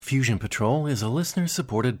Fusion Patrol is a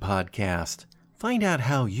listener-supported podcast. Find out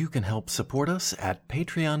how you can help support us at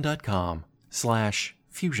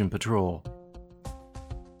patreon.com/Fusion Patrol.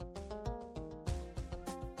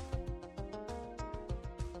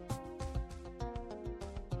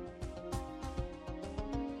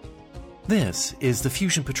 This is the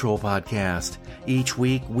Fusion Patrol podcast. Each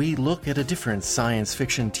week, we look at a different science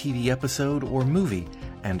fiction TV episode or movie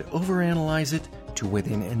and overanalyze it to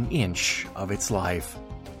within an inch of its life.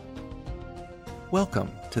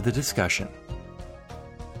 Welcome to the discussion.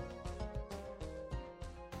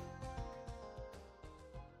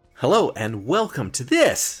 Hello, and welcome to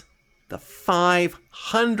this, the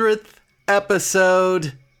 500th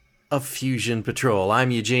episode of Fusion Patrol.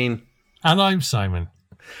 I'm Eugene. And I'm Simon.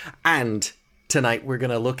 And tonight we're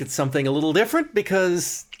going to look at something a little different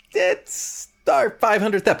because it's our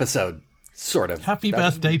 500th episode, sort of. Happy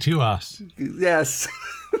birthday to us. Yes.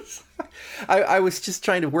 I was just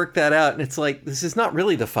trying to work that out, and it's like, this is not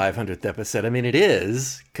really the 500th episode. I mean, it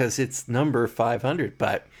is, because it's number 500,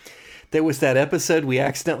 but there was that episode we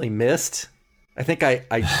accidentally missed. I think I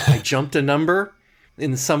jumped a number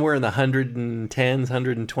in somewhere in the 110s,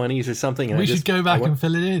 120s or something. And we should go back and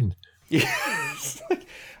fill it in. Yes.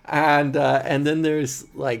 And then there's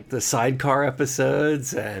like the sidecar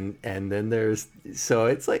episodes, and then there's, so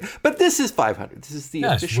it's like, but this is 500. This is the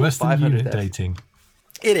official 500th episode. Dating.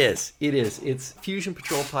 It is. It's Fusion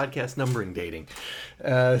Patrol podcast numbering dating.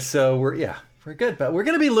 So we're good. But we're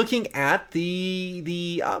going to be looking at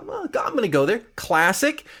the I'm going to go there,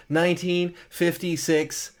 classic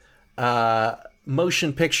 1956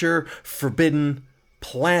 motion picture Forbidden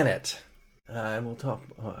Planet. And we'll talk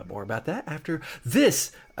more about that after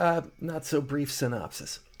this not so brief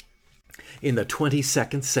synopsis. In the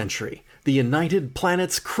 22nd century, the United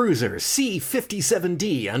Planets cruiser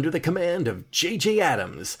C-57D, under the command of J.J.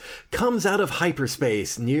 Addams, comes out of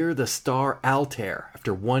hyperspace near the star Altair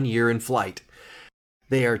after 1 year in flight.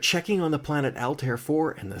 They are checking on the planet Altair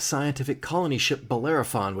 4 and the scientific colony ship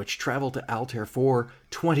Bellerophon, which traveled to Altair 4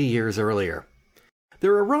 20 years earlier.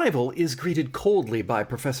 Their arrival is greeted coldly by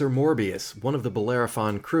Professor Morbius, one of the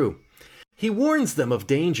Bellerophon crew. He warns them of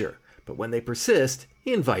danger, but when they persist,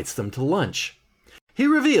 he invites them to lunch. He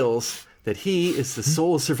reveals that he is the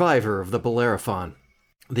sole survivor of the Bellerophon.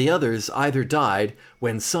 The others either died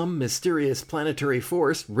when some mysterious planetary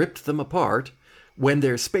force ripped them apart, when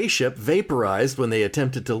their spaceship vaporized when they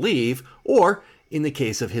attempted to leave, or, in the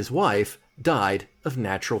case of his wife, died of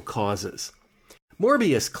natural causes.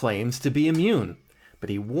 Morbius claims to be immune, but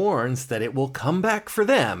he warns that it will come back for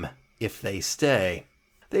them if they stay.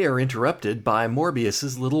 They are interrupted by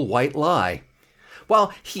Morbius's little white lie.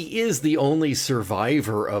 While he is the only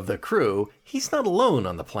survivor of the crew, he's not alone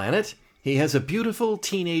on the planet. He has a beautiful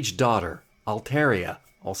teenage daughter, Altaria,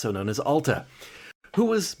 also known as Alta, who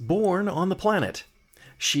was born on the planet.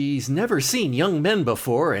 She's never seen young men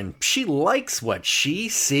before, and she likes what she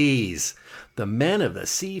sees. The men of the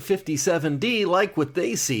C-57D like what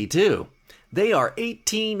they see, too. They are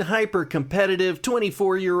 18 hyper-competitive,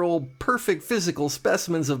 24-year-old perfect physical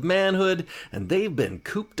specimens of manhood, and they've been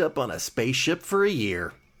cooped up on a spaceship for a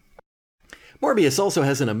year. Morbius also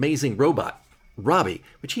has an amazing robot, Robbie,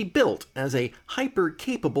 which he built as a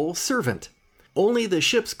hyper-capable servant. Only the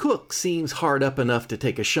ship's cook seems hard up enough to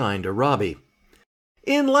take a shine to Robbie.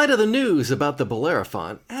 In light of the news about the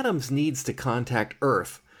Bellerophon, Addams needs to contact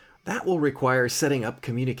Earth. That will require setting up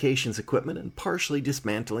communications equipment and partially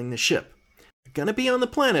dismantling the ship. Gonna be on the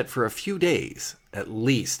planet for a few days, at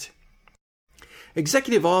least.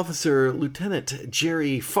 Executive Officer Lieutenant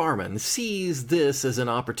Jerry Farman sees this as an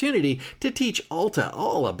opportunity to teach Alta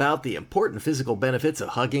all about the important physical benefits of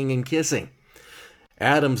hugging and kissing.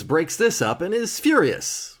 Addams breaks this up and is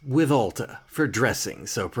furious with Alta for dressing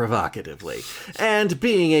so provocatively and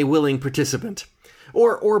being a willing participant,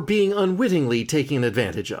 or being unwittingly taken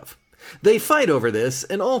advantage of. They fight over this,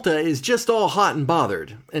 and Alta is just all hot and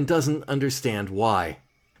bothered, and doesn't understand why.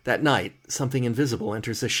 That night, something invisible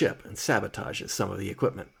enters the ship and sabotages some of the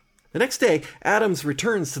equipment. The next day, Addams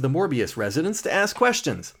returns to the Morbius residence to ask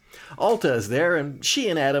questions. Alta is there, and she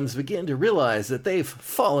and Addams begin to realize that they've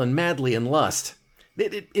fallen madly in lust.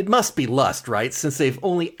 It must be lust, right? Since they've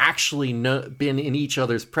only actually been in each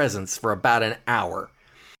other's presence for about an hour.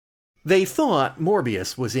 They thought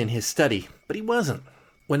Morbius was in his study, but he wasn't.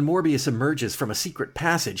 When Morbius emerges from a secret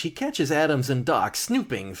passage, he catches Addams and Doc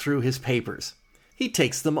snooping through his papers. He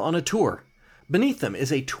takes them on a tour. Beneath them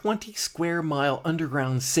is a 20-square-mile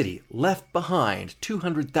underground city left behind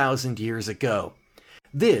 200,000 years ago.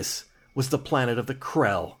 This was the planet of the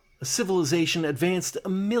Krell, a civilization advanced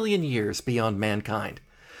 1 million years beyond mankind.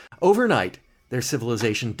 Overnight, their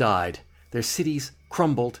civilization died, their cities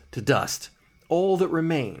crumbled to dust. All that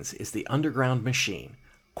remains is the underground machine,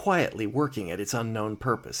 quietly working at its unknown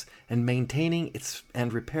purpose and maintaining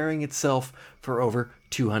and repairing itself for over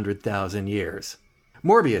 200,000 years.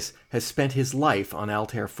 Morbius has spent his life on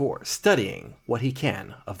Altair 4, studying what he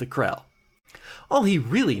can of the Krell. All he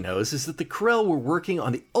really knows is that the Krell were working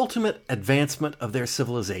on the ultimate advancement of their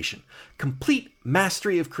civilization, complete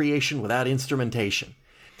mastery of creation without instrumentation.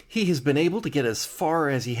 He has been able to get as far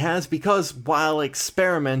as he has because, while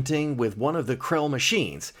experimenting with one of the Krell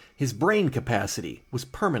machines, his brain capacity was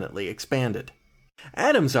permanently expanded.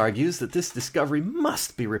 Adams argues that this discovery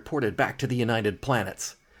must be reported back to the United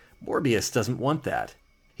Planets. Morbius doesn't want that.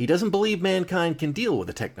 He doesn't believe mankind can deal with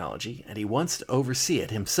the technology, and he wants to oversee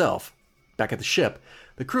it himself. Back at the ship,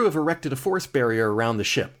 the crew have erected a force barrier around the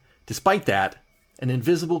ship. Despite that, an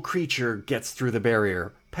invisible creature gets through the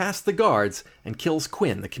barrier, past the guards, and kills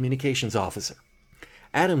Quinn, the communications officer.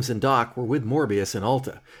 Adams and Doc were with Morbius in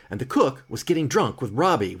Alta, and the cook was getting drunk with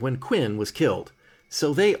Robbie when Quinn was killed,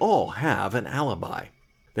 so they all have an alibi.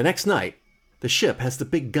 The next night, the ship has the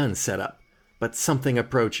big gun set up, but something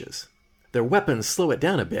approaches. Their weapons slow it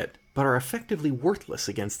down a bit, but are effectively worthless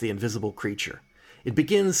against the invisible creature. It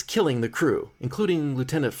begins killing the crew, including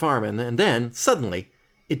Lieutenant Farman, and then, suddenly,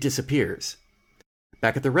 it disappears.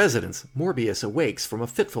 Back at the residence, Morbius awakes from a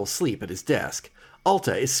fitful sleep at his desk.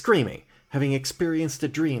 Alta is screaming, having experienced a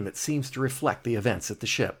dream that seems to reflect the events at the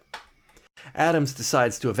ship. Adams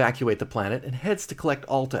decides to evacuate the planet and heads to collect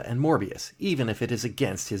Alta and Morbius, even if it is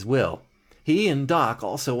against his will. He and Doc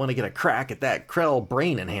also want to get a crack at that Krell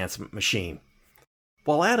brain enhancement machine.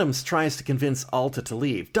 While Adams tries to convince Alta to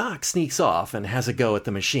leave, Doc sneaks off and has a go at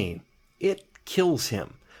the machine. It kills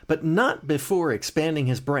him, but not before expanding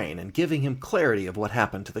his brain and giving him clarity of what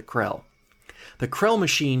happened to the Krell. The Krell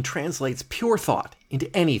machine translates pure thought into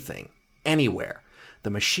anything, anywhere. The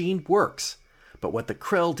machine works, but what the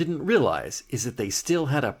Krell didn't realize is that they still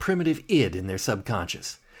had a primitive id in their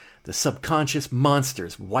subconscious. The subconscious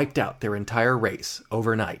monsters wiped out their entire race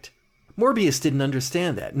overnight. Morbius didn't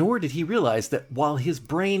understand that, nor did he realize that while his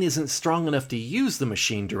brain isn't strong enough to use the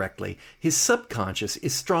machine directly, his subconscious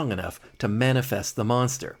is strong enough to manifest the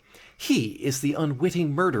monster. He is the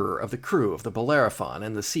unwitting murderer of the crew of the Bellerophon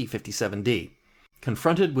and the C-57D.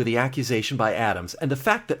 Confronted with the accusation by Adams and the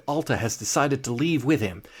fact that Alta has decided to leave with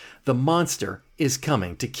him, the monster is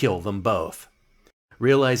coming to kill them both.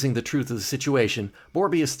 Realizing the truth of the situation,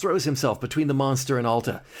 Morbius throws himself between the monster and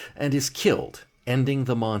Alta and is killed, ending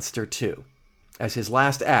the monster too. As his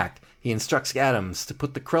last act, he instructs Adams to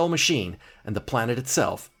put the Krell machine and the planet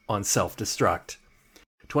itself on self-destruct.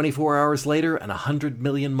 24 hours later and 100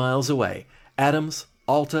 million miles away, Adams,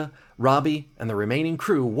 Alta, Robbie, and the remaining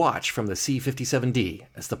crew watch from the C-57D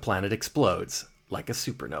as the planet explodes like a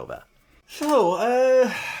supernova. So,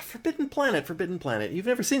 Forbidden Planet. You've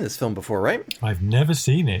never seen this film before, right? I've never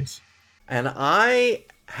seen it. And I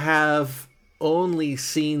have only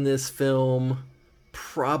seen this film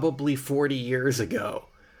probably 40 years ago.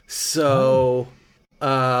 So,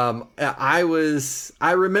 I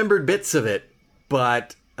remembered bits of it,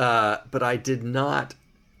 but I did not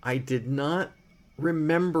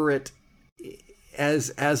remember it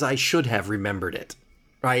as I should have remembered it.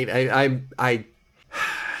 Right?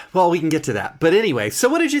 Well, we can get to that. But anyway, so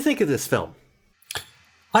what did you think of this film?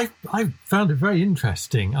 I found it very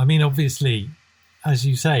interesting. I mean, obviously, as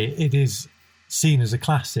you say, it is seen as a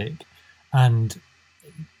classic, and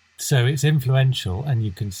so it's influential, and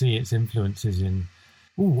you can see its influences in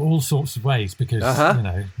all sorts of ways, because,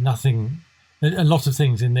 nothing, a lot of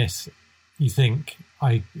things in this, you think,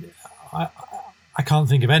 I can't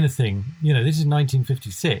think of anything, this is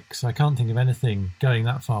 1956, I can't think of anything going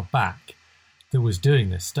that far back that was doing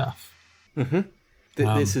this stuff. Mm-hmm.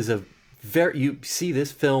 This is you see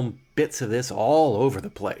this film, bits of this all over the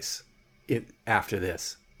place after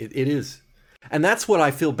this. It is. And that's what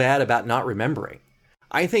I feel bad about not remembering.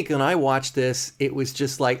 I think when I watched this, it was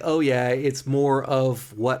just like, oh yeah, it's more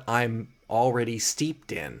of what I'm already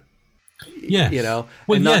steeped in. Yes.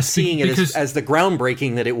 And not seeing it as the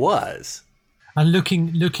groundbreaking that it was. And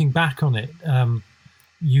looking back on it,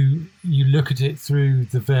 you look at it through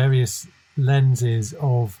the various lenses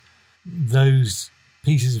of those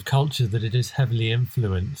pieces of culture that it is heavily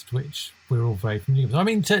influenced, which we're all very familiar with. I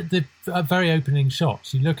mean, the very opening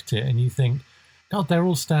shots, you look at it and you think, God, they're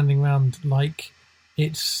all standing around like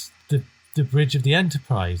it's the bridge of the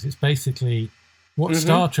Enterprise. It's basically what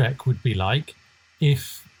Star Trek would be like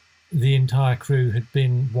if the entire crew had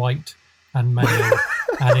been white and male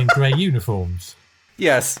and in grey uniforms.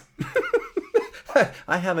 Yes.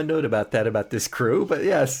 I have a note about that, about this crew, but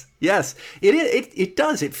yes, it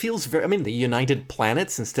does. It feels very, I mean, the United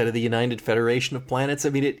Planets instead of the United Federation of Planets. I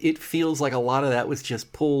mean, it feels like a lot of that was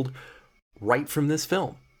just pulled right from this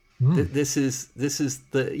film. This is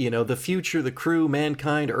the, the future, the crew,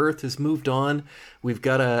 mankind, Earth has moved on. We've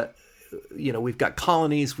got we've got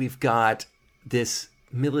colonies, we've got this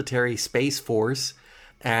military space force,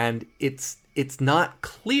 and it's not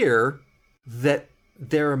clear that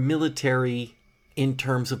they're a military in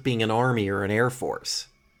terms of being an army or an air force,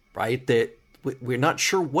 right? That we're not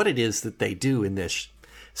sure what it is that they do in this.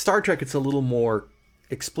 Star Trek, it's a little more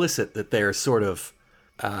explicit that they're sort of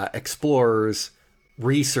explorers,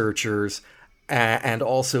 researchers, and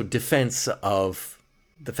also defense of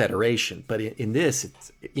the Federation. But in this,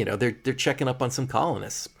 it's, they're checking up on some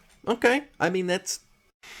colonists. Okay, I mean that's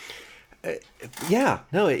that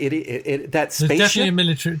spaceship. There's definitely a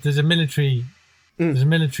military. There's a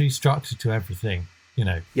military structure to everything.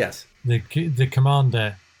 Yes. The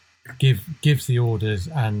commander gives the orders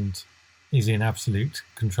and is in absolute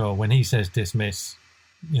control. When he says dismiss,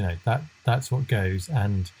 that's what goes.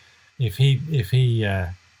 And if he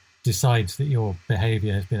decides that your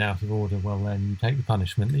behaviour has been out of order, well, then you take the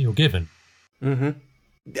punishment that you're given. Mm-hmm.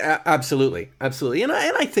 Absolutely. And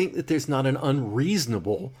I think that there's not an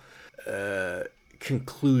unreasonable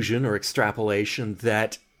conclusion or extrapolation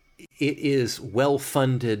that it is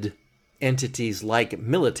well-funded entities like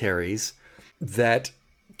militaries that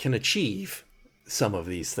can achieve some of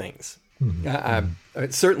these things.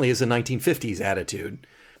 It certainly is a 1950s attitude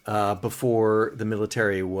before the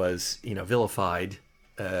military was, vilified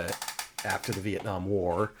after the Vietnam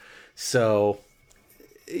War. So,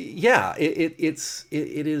 yeah, it's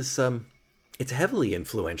heavily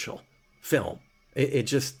influential film.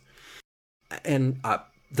 And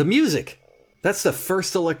the music. That's the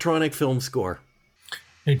first electronic film score.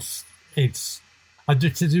 I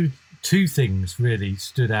did to do two things really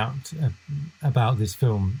stood out about this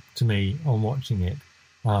film to me on watching it,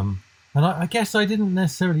 and I guess I didn't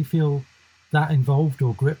necessarily feel that involved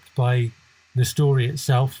or gripped by the story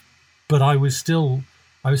itself, but I was still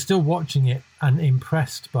watching it and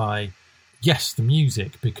impressed by the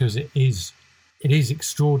music, because it is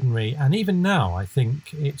extraordinary, and even now I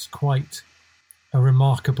think it's quite a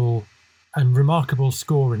remarkable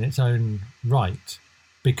score in its own right,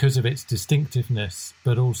 because of its distinctiveness,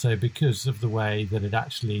 but also because of the way that it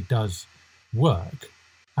actually does work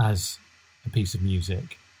as a piece of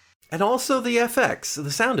music. And also the FX,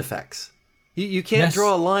 the sound effects. You can't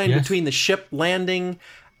draw a line between the ship landing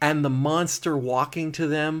and the monster walking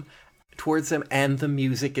towards them, and the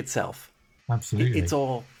music itself. Absolutely.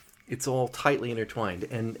 It's all tightly intertwined.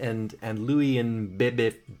 And Louis and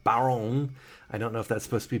Bebe Baron, I don't know if that's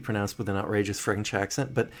supposed to be pronounced with an outrageous French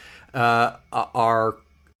accent, but are,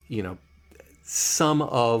 some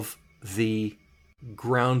of the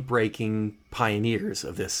groundbreaking pioneers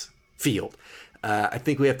of this field. I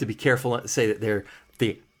think we have to be careful not to say that they're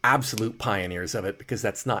the absolute pioneers of it, because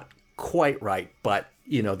that's not quite right. But,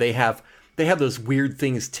 they have those weird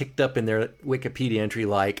things ticked up in their Wikipedia entry,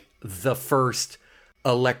 like the first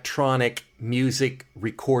electronic music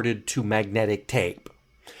recorded to magnetic tape,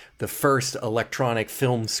 the first electronic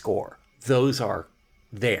film score. Those are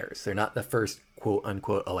theirs. They're not the first quote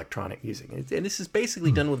unquote electronic music. And this is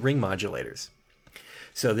basically done with ring modulators.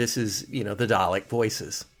 So this is, the Dalek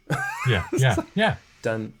voices. Yeah.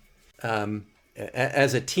 Done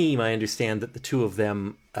as a team. I understand that the two of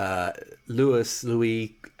them, Louis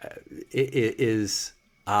is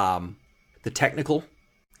the technical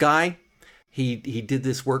guy. He did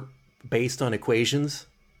this work based on equations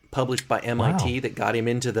published by MIT that got him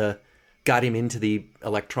into the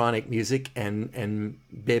electronic music, and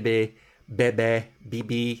Bebe,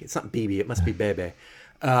 it's not Bibi, it must be Bebe,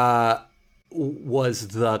 was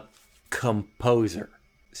the composer.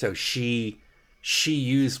 So she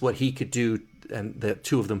used what he could do, and the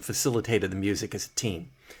two of them facilitated the music as a team.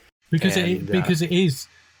 Because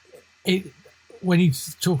when you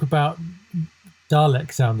talk about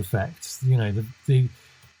Dalek sound effects, the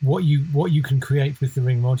what you can create with the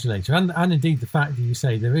ring modulator, and indeed the fact that you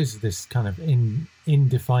say there is this kind of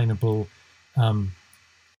indefinable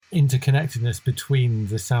interconnectedness between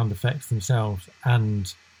the sound effects themselves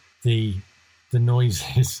and the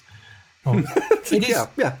noises.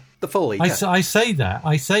 The Foley. I say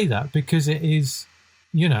that because it is,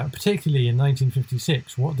 particularly in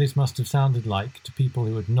 1956, what this must have sounded like to people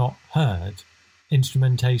who had not heard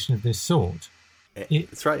instrumentation of this sort.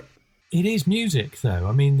 That's right. It is music, though.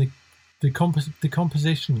 I mean, the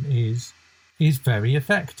composition is very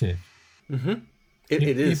effective. Mm-hmm. It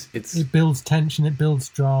is. It builds tension. It builds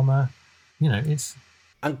drama. It's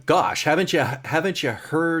Gosh, haven't you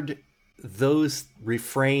heard those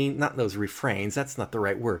not those refrains, that's not the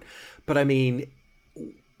right word, but I mean,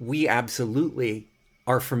 we absolutely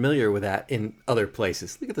are familiar with that in other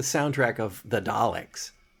places. Look at the soundtrack of The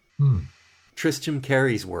Daleks. Tristram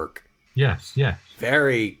Carey's work. Yes, yes.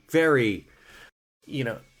 Very, very,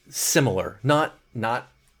 similar. Not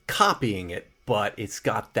copying it, but it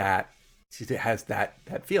has that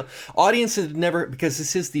feel. Audiences had never, because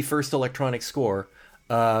this is the first electronic score,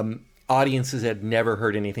 audiences had never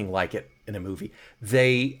heard anything like it in a movie.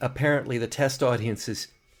 Apparently the test audiences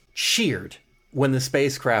cheered when the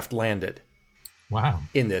spacecraft landed. Wow.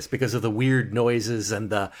 In this, because of the weird noises and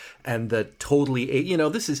the totally,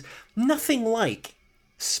 this is nothing like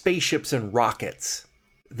spaceships and rockets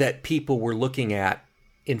that people were looking at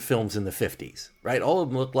in films in the 50s, right? All of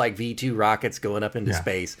them look like V2 rockets going up into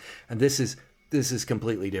space, and this is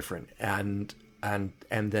completely different. And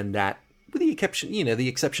then that, with the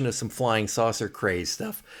exception of some flying saucer craze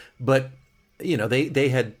stuff, but they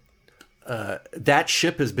had that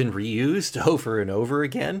ship has been reused over and over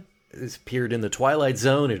again. It's appeared in The Twilight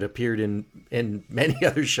Zone. It appeared in many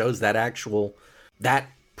other shows. That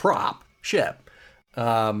prop ship,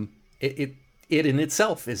 it in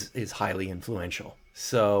itself is highly influential.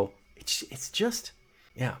 So it's just,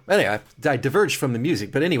 yeah. Anyway, I diverged from the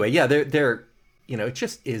music, but anyway, yeah, they're it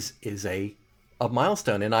just is a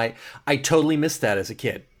milestone, and I totally missed that as a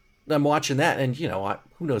kid. I'm watching that, and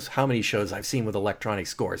who knows how many shows I've seen with electronic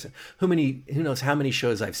scores, and who knows how many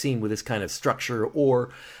shows I've seen with this kind of structure,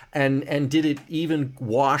 and did it even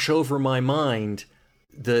wash over my mind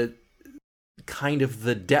the kind of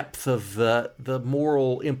the depth of the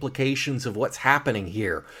moral implications of what's happening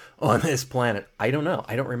here on this planet? I don't know.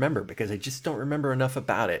 I don't remember, because I just don't remember enough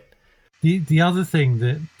about it. The other thing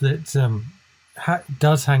that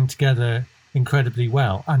does hang together incredibly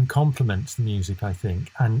well and complements the music, I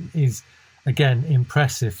think, and is again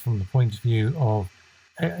impressive from the point of view of,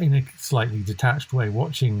 in a slightly detached way,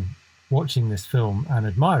 watching this film and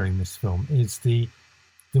admiring this film, is the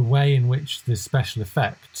way in which the special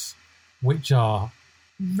effects, which are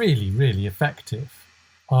really, really effective,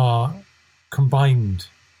 are combined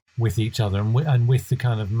with each other and with the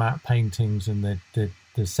kind of matte paintings and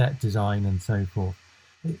the set design and so forth.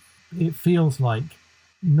 It feels like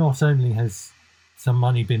not only has some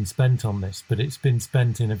money been spent on this, but it's been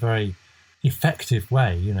spent in a very effective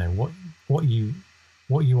way. What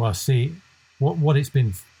you are seeing, what it's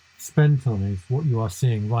been spent on is what you are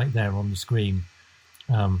seeing right there on the screen.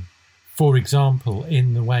 For example,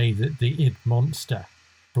 in the way that the id monster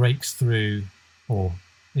breaks through, or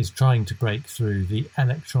is trying to break through, the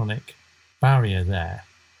electronic barrier there,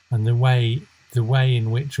 and the way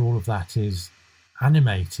in which all of that is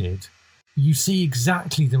animated, you see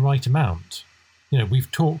exactly the right amount. We've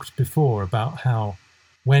talked before about how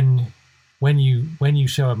when you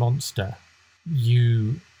show a monster,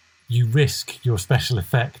 you risk your special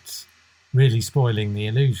effects really spoiling the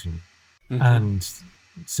illusion, and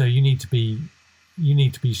so you need to be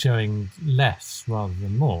showing less rather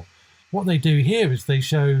than more. What they do here is they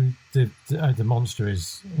show the monster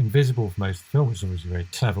is invisible for most of the film, which is obviously a very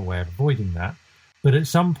clever way of avoiding that. But at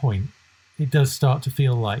some point, it does start to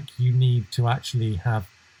feel like you need to actually have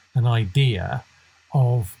an idea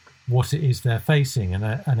of what it is they're facing, and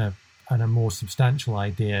a more substantial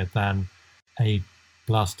idea than a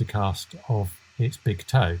blaster cast of its big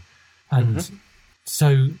toe. And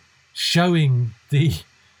so showing the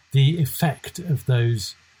effect of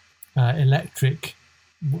those electric,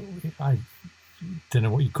 I don't know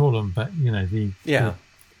what you call them, but the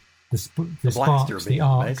sparks, the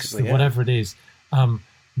arcs, whatever it is,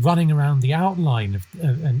 running around the outline of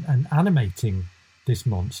and animating this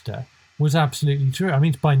monster was absolutely true. I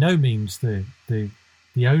mean, it's by no means the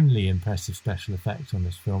only impressive special effect on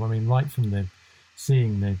this film. I mean, right from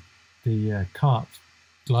seeing the cart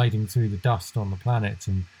gliding through the dust on the planet,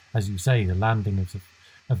 and as you say, the landing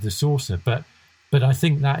of the saucer. But I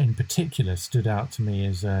think that in particular stood out to me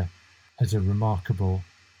as a remarkable,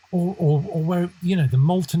 or where the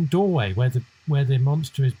molten doorway, where the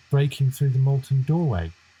monster is breaking through the molten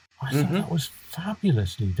doorway. I thought that was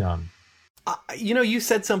fabulously done. You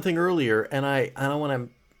said something earlier, and I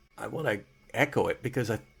want to echo it,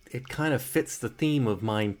 because it kind of fits the theme of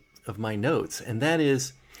my notes, and that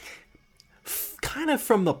is kind of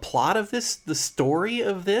from the plot of this, the story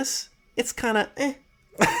of this. It's kind of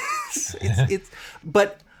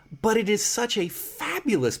but it is such a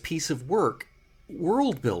fabulous piece of work,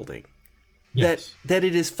 world building, that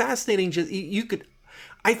it is fascinating. Just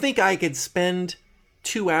I think I could spend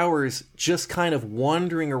 2 hours just kind of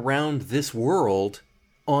wandering around this world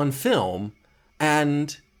on film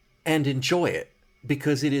and enjoy it.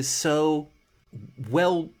 because it is so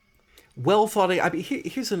well thought. I mean,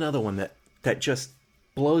 here's another one that just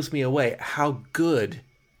blows me away how good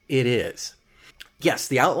it is. Yes,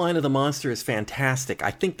 the outline of the monster is fantastic.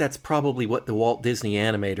 I think that's probably what the Walt Disney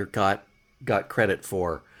animator got credit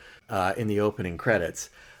for in the opening credits.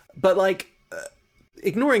 But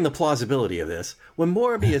ignoring the plausibility of this, when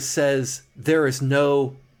Morbius says there is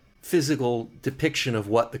no physical depiction of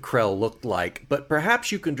what the Krell looked like, but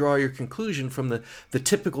perhaps you can draw your conclusion from the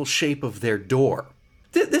typical shape of their door.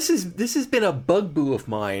 This has been a bugaboo of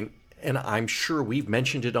mine, and I'm sure we've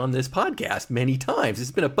mentioned it on this podcast many times.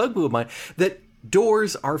 It's been a bugaboo of mine that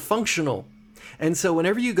doors are functional. And so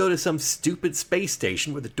whenever you go to some stupid space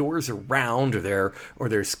station where the doors are round or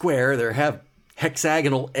they're square, they have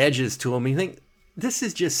hexagonal edges to them, you think, this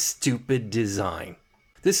is just stupid design.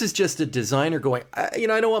 This is just a designer going, I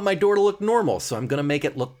don't want my door to look normal, so I'm going to make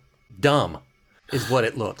it look dumb, is what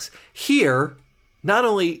it looks. Here, not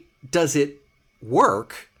only does it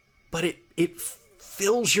work, but it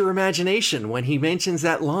fills your imagination when he mentions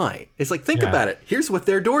that line. It's like, think about it. Here's what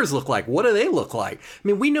their doors look like. What do they look like? I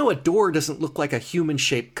mean, we know a door doesn't look like a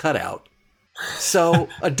human-shaped cutout. So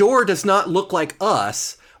a door does not look like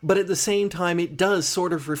us, but at the same time, it does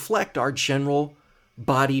sort of reflect our general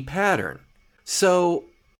body pattern. So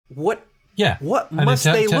what must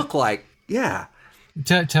they look like? Yeah.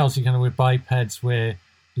 It tells you kind of with bipeds, we're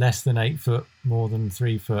less than 8 foot, more than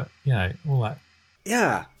 3 foot, all that.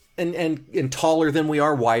 Yeah. And taller than we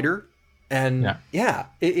are, wider. And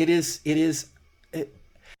it's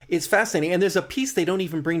fascinating. And there's a piece they don't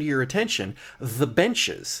even bring to your attention. The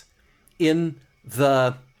benches in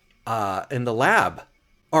the lab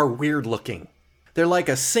are weird looking. They're like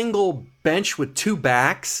a single bench with two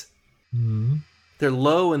backs. Mm-hmm. They're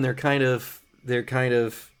low and they kind of they kind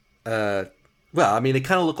of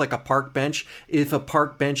look like a park bench if a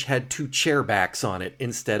park bench had two chair backs on it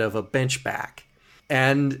instead of a bench back.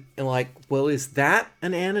 And is that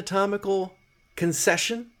an anatomical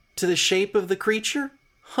concession to the shape of the creature?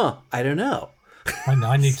 I don't know.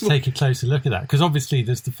 I need to take a closer look at that, because obviously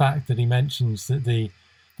there's the fact that he mentions that the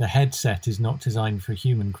headset is not designed for a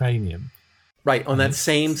human cranium. Right, on that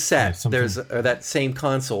same set, that same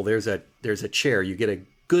console, there's a chair. You get a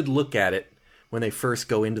good look at it when they first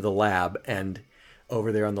go into the lab, and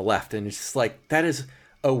over there on the left, and it's just like, that is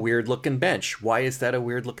a weird looking bench. Why is that a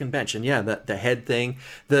weird looking bench? And yeah, the head thing,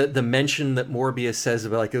 the mention that Morbius says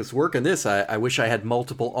about it was working this. I wish I had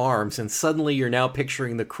multiple arms, and suddenly you're now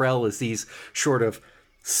picturing the Krell as these sort of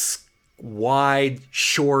wide,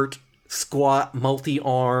 short, squat,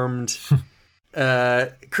 multi-armed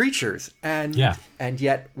creatures, and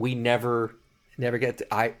yet we never get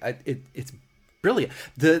to. It's brilliant.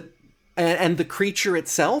 And the creature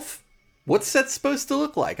itself, what's that supposed to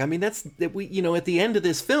look like? I mean, at the end of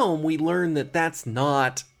this film, we learn that that's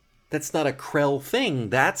not a Krell thing.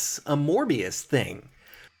 That's a Morbius thing.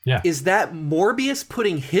 Yeah. Is that Morbius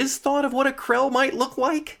putting his thought of what a Krell might look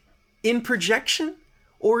like in projection,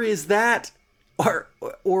 or is that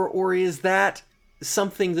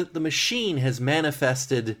something that the machine has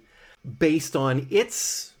manifested based on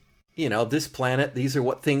its, this planet? These are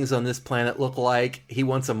what things on this planet look like. He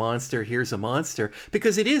wants a monster. Here's a monster.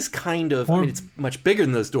 Because it is kind of, it's much bigger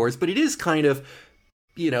than those doors, but it is kind of,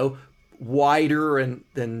 wider and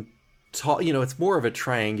then tall. It's more of a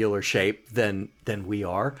triangular shape than we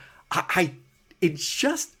are. I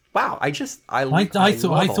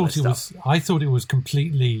thought it was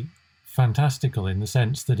completely fantastical in the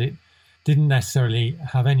sense that it didn't necessarily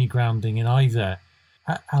have any grounding in either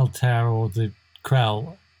Altair or the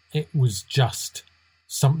Krell. It was just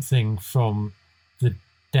something from the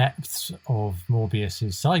depths of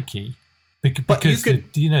Morbius's psyche, because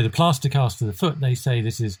the plaster cast of the foot. They say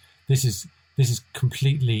this is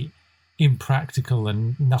completely impractical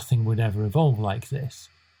and nothing would ever evolve like this.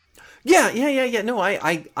 Yeah. No,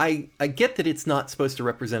 I get that it's not supposed to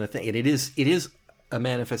represent a thing, and it is a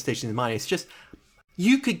manifestation of the mind. It's just,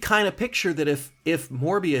 you could kind of picture that if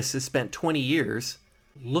Morbius has spent 20 years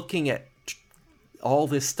looking at all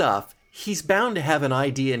this stuff, he's bound to have an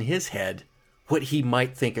idea in his head what he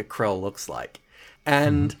might think a Krell looks like.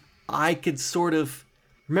 And I could sort of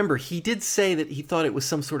remember, he did say that he thought it was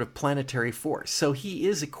some sort of planetary force. So he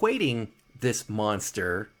is equating this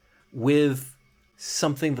monster with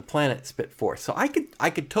something the planet spit forth. So I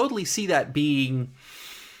could totally see that being,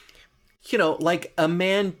 like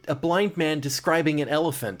a blind man describing an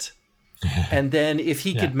elephant. And then if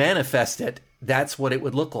he could manifest it, that's what it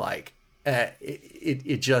would look like. I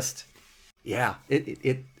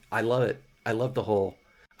love it. I love the whole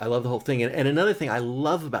thing. And another thing I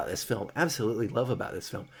love about this film, absolutely love about this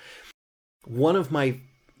film, one of my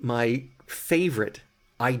favorite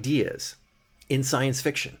ideas in science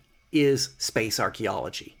fiction is space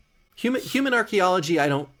archaeology. Human archaeology, I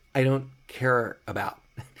don't care about.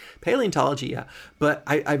 Paleontology, yeah, but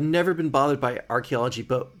I've never been bothered by archaeology.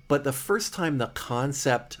 But the first time the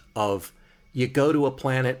concept of you go to a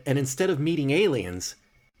planet and instead of meeting aliens,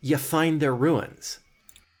 you find their ruins,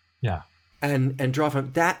 yeah, and draw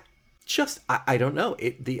from that. Just I don't know.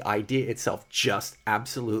 The idea itself just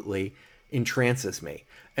absolutely entrances me,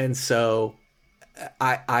 and so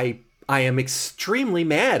I am extremely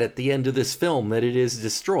mad at the end of this film that it is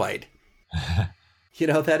destroyed. You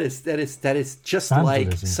know, that is just Vandalism.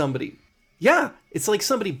 like somebody. Yeah, it's like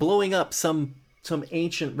somebody blowing up some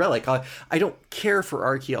ancient relic. I don't care for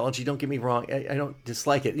archaeology. Don't get me wrong. I don't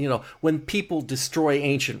dislike it. You know, when people destroy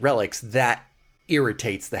ancient relics, that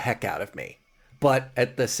irritates the heck out of me. But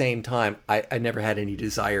at the same time, I never had any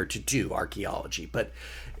desire to do archaeology. But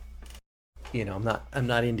you know, I'm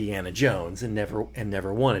not Indiana Jones and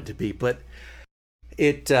never wanted to be. But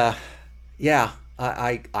it, yeah,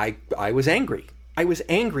 I was angry. I was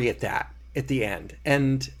angry at that at the end,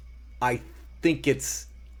 and I think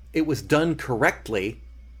it was done correctly.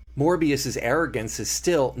 Morbius's arrogance is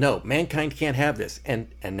still, no, mankind can't have this, and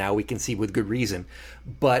now we can see with good reason.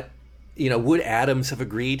 But you know, would Adams have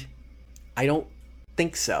agreed? I don't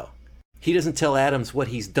think so. He doesn't tell Adams what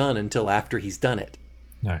he's done until after he's done it.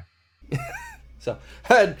 No. So,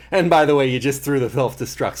 and by the way, you just threw the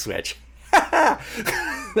self-destruct switch.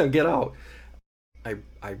 Now get out.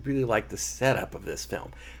 I really like the setup of this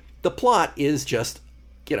film. The plot is just,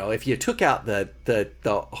 you know, if you took out the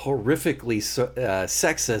horrifically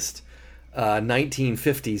sexist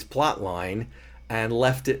 1950s plot line and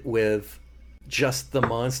left it with just the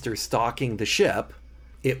monster stalking the ship,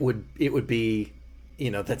 it would be,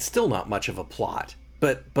 you know, that's still not much of a plot.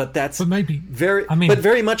 But maybe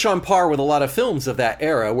very much on par with a lot of films of that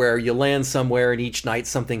era, where you land somewhere and each night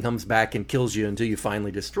something comes back and kills you until you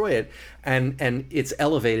finally destroy it, and it's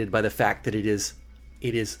elevated by the fact that it is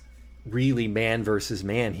really man versus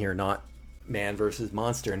man here, not man versus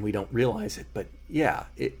monster, and we don't realize it. But yeah,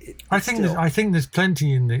 I think there's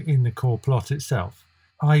plenty in the core plot itself.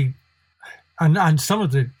 And some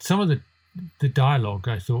of the dialogue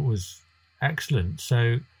I thought was excellent.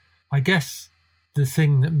 So I guess the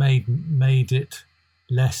thing that made it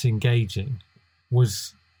less engaging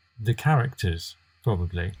was the characters,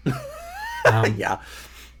 probably. Yeah.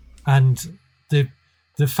 And the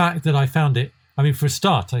fact that I found it, I mean, for a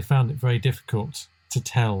start, I found it very difficult to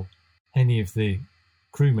tell any of the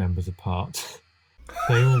crew members apart.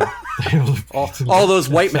 They all those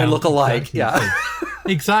white men look alike.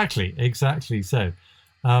 Exactly, yeah. exactly so.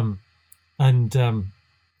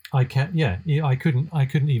 I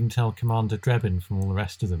couldn't even tell Commander Drebin from all the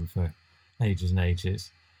rest of them for ages and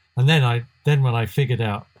ages. And then when I figured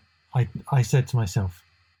out, I said to myself,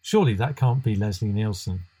 surely that can't be Leslie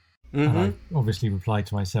Nielsen. Mm-hmm. And I obviously replied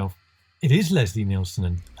to myself, it is Leslie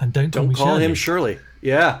Nielsen, and don't call him Shirley.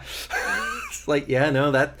 Yeah. It's like, yeah,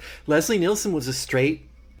 no, that Leslie Nielsen was a straight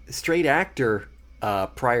actor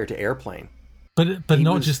prior to Airplane. But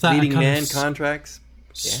not just that, leading man contracts.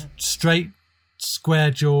 Yeah. Straight,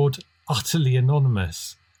 square-jawed, utterly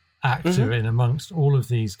anonymous actor in amongst all of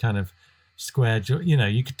these kind of square-jawed. You know,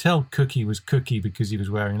 you could tell Cookie was Cookie because he was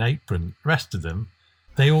wearing an apron. The rest of them,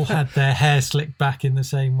 they all had their hair slicked back in the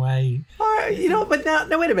same way. You know, but now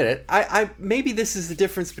wait a minute. I maybe this is the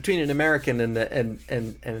difference between an American and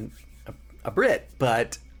a Brit,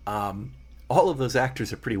 but all of those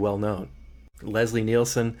actors are pretty well known. Leslie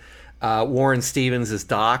Nielsen, Warren Stevens as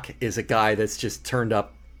Doc is a guy that's just turned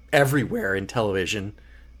up everywhere in television.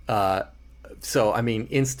 So I mean,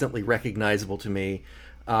 instantly recognizable to me.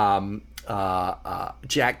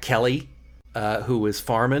 Jack Kelly, who was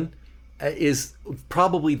Farman, is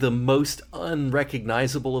probably the most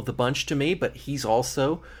unrecognizable of the bunch to me, but he's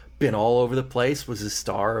also been all over the place. Was a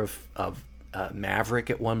star of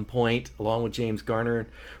Maverick at one point, along with James Garner and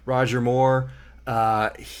Roger Moore.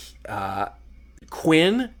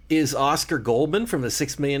 Quinn is Oscar Goldman from The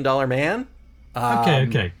 $6 Million Man.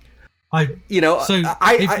 Okay.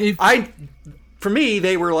 For me,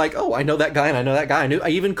 they were like, oh, I know that guy and I know that guy.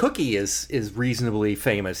 Even Cookie is reasonably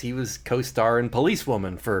famous. He was co-star in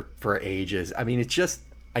Policewoman for ages. I mean, it's just,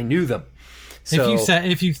 I knew them. So,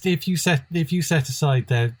 if you set aside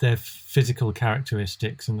their physical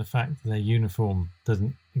characteristics and the fact that their uniform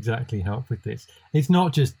doesn't exactly help with this, it's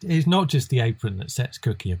not just the apron that sets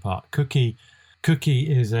Cookie apart. Cookie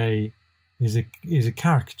is a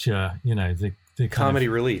caricature, you know, the comedy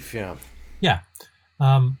relief, yeah. Yeah.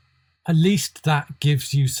 At least that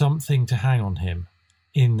gives you something to hang on him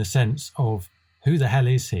in the sense of who the hell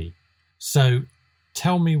is he? So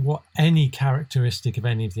tell me what any characteristic of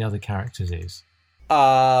any of the other characters is.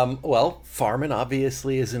 Well, Farman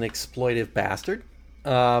obviously is an exploitive bastard.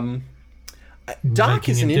 Doc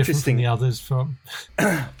Making is him an different interesting. from the others from.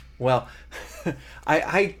 Well,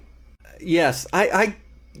 yeah.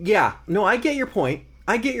 No, I get your point.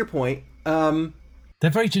 They're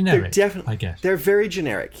very generic. I guess they're very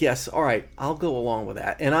generic. Yes. All right. I'll go along with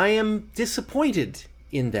that, and I am disappointed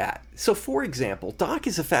in that. So, for example, Doc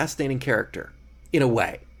is a fascinating character in a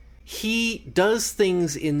way. He does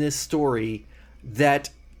things in this story that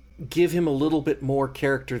give him a little bit more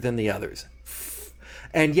character than the others.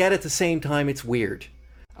 And yet at the same time, it's weird.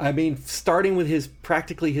 I mean, starting with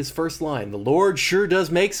practically his first line, the Lord sure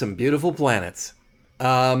does make some beautiful planets.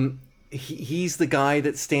 He's the guy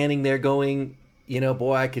that's standing there going,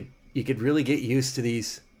 boy, you could really get used to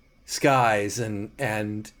these skies.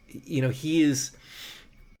 And he's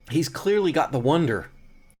clearly got the wonder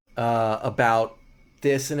about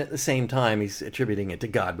this, and at the same time he's attributing it to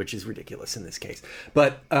God, which is ridiculous in this case,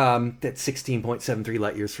 but that's 16.73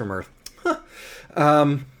 light years from Earth.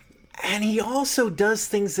 And he also does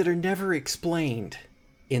things that are never explained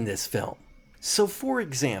in this film. So for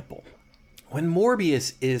example, when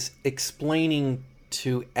Morbius is explaining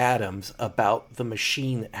to Adams about the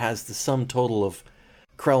machine that has the sum total of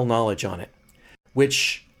Krell knowledge on it,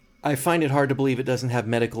 which I find it hard to believe it doesn't have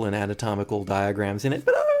medical and anatomical diagrams in it,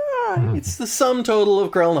 but it's the sum total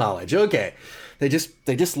of Krell knowledge. Okay. They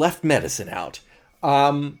just left medicine out.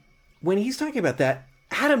 When he's talking about that,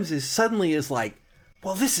 Adams is like,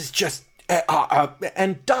 well, this is just...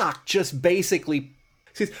 and Doc just basically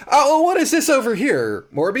says, oh, what is this over here,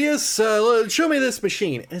 Morbius? Show me this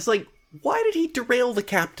machine. And it's like, why did he derail the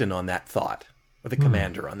captain on that thought? Or the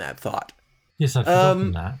commander on that thought? Yes, I've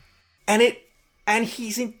forgotten that. And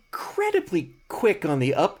he's incredibly quick on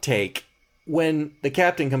the uptake when the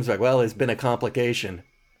captain comes back. Well, there's been a complication,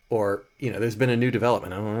 or there's been a new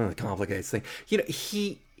development. I don't know, it complicates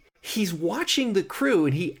things. He's watching the crew,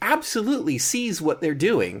 and he absolutely sees what they're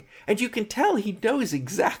doing, and you can tell he knows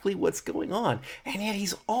exactly what's going on, and yet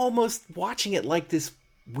he's almost watching it like this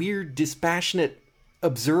weird, dispassionate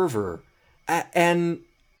observer. And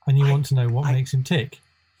you want to know what makes him tick?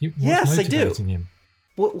 Yes, I do. Him?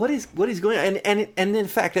 What is going on? And in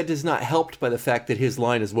fact, that is not helped by the fact that his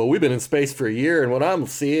line is, well, we've been in space for a year, and what I'm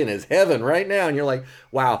seeing is heaven right now. And you're like,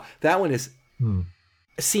 wow, that one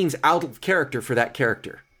seems out of character for that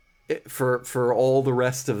character, for all the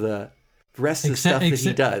rest of the stuff that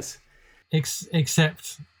he does.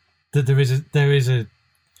 Except that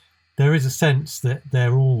there is a sense that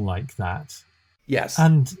they're all like that. Yes,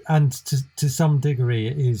 and to some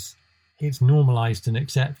degree, it's normalized and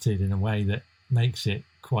accepted in a way that makes it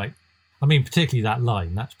quite... I mean, particularly that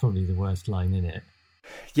line. That's probably the worst line in it.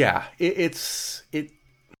 Yeah,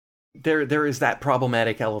 there is that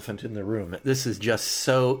problematic elephant in the room. This is just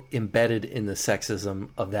so embedded in the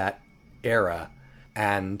sexism of that era,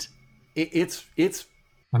 and it's.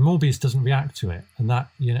 And Morbius doesn't react to it, and that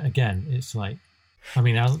again, it's like, I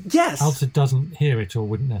mean, yes, Alta doesn't hear it or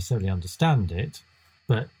wouldn't necessarily understand it,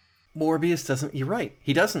 but Morbius doesn't. You're right,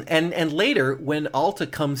 he doesn't. And later, when Alta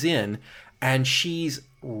comes in, and she's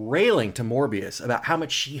railing to Morbius about how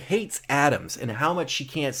much she hates Adams and how much she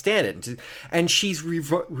can't stand it. And she's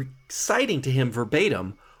reciting to him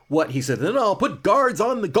verbatim what he said. Then I'll put guards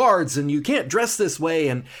on the guards and you can't dress this way.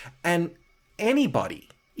 And anybody,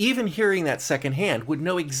 even hearing that secondhand, would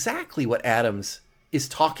know exactly what Adams is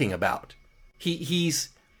talking about.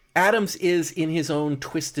 Adams is, in his own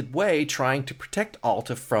twisted way, trying to protect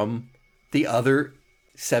Alta from the other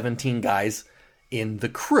 17 guys in the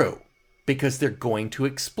crew, because they're going to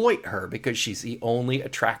exploit her, because she's the only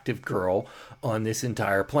attractive girl on this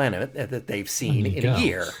entire planet that they've seen in a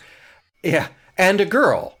year. Yeah, and a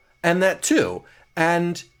girl, and that too.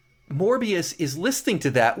 And Morbius is listening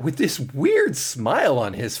to that with this weird smile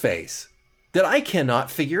on his face that I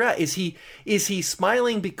cannot figure out. Is he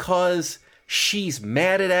smiling because she's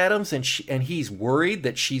mad at Adams and he's worried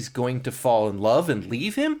that she's going to fall in love and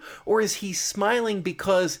leave him? Or is he smiling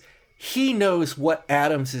because he knows what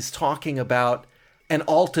Adams is talking about and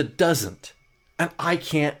Alta doesn't? And I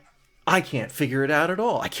can't figure it out at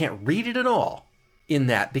all. I can't read it at all in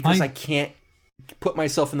that, because I can't put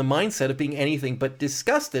myself in the mindset of being anything but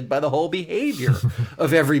disgusted by the whole behavior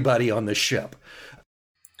of everybody on the ship.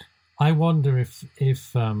 I wonder if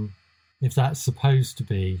that's supposed to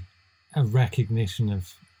be a recognition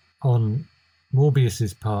of, on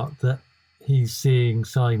Morbius's part, that he's seeing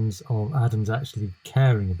signs of Adams actually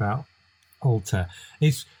caring about Alta.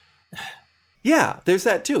 There's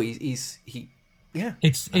that too. It's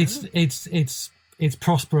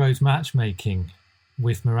Prospero's matchmaking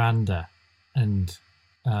with Miranda, and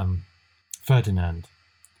Ferdinand.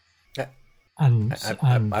 Uh, And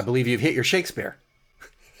I believe you've hit your Shakespeare.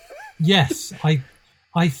 Yes, I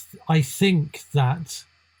think that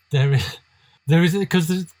there is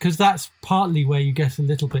because that's partly where you get a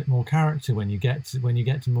little bit more character when you get to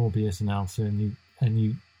Morbius and Elsa, and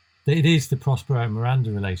you it is the Prospero and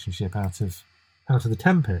Miranda relationship out of the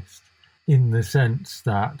Tempest, in the sense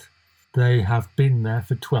that they have been there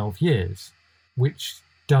for 12 years, which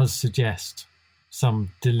does suggest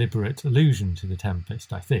some deliberate allusion to the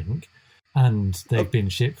Tempest, I think, and they've been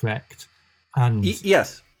shipwrecked, and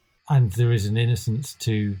yes. And there is an innocence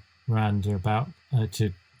to Miranda about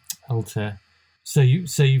to Altair. So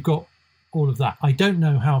you've got all of that. I don't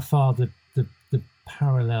know how far the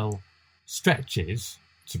parallel stretches,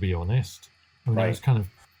 to be honest. I mean, Right. I was kind of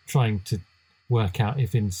trying to work out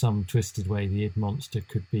if in some twisted way the id monster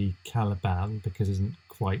could be Caliban, because it isn't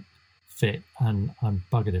quite fit, and I'm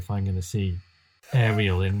buggered if I'm going to see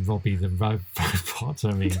Ariel in Robbie the Robot.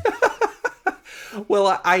 I mean...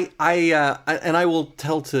 Well, I will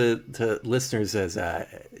tell to listeners as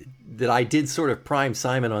that I did sort of prime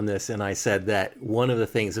Simon on this, and I said that one of the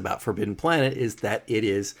things about Forbidden Planet is that it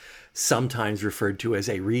is sometimes referred to as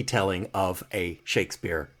a retelling of a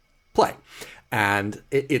Shakespeare play, and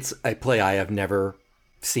it's a play I have never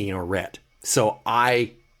seen or read, so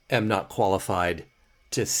I am not qualified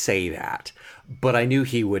to say that. But I knew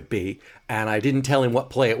he would be, and I didn't tell him what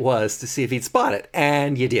play it was to see if he'd spot it,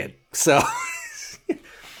 and you did. So.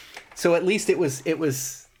 So at least it was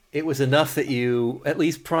enough that you at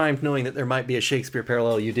least primed, knowing that there might be a Shakespeare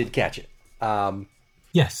parallel. You did catch it.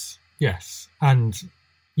 Yes, and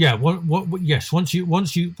yeah. Yes. Once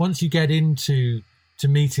you get into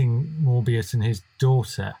meeting Morbius and his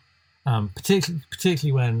daughter,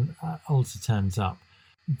 particularly when Ulta turns up,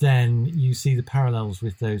 then you see the parallels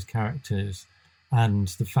with those characters, and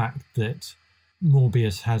the fact that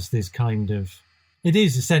Morbius has this kind of. It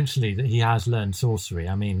is essentially that he has learned sorcery.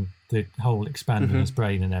 I mean, the whole expanding his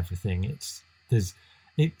brain and everything.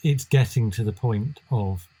 It's getting to the point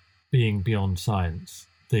of being beyond science.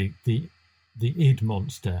 The id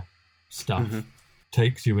monster stuff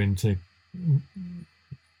takes you into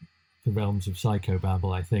the realms of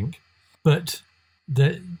psychobabble, I think. But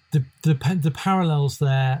the parallels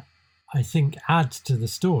there, I think, add to the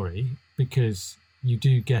story, because you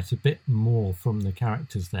do get a bit more from the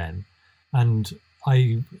characters then, and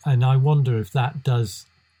I wonder if that does.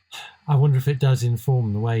 I wonder if it does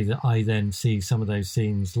inform the way that I then see some of those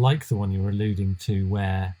scenes, like the one you were alluding to,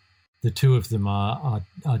 where the two of them are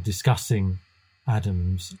discussing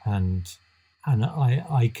Adams, and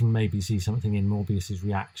I can maybe see something in Morbius's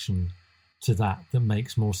reaction to that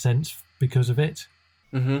makes more sense because of it.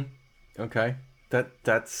 Mm-hmm. Okay,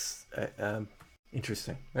 that's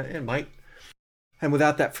interesting. It might. And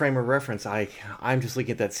without that frame of reference, I'm just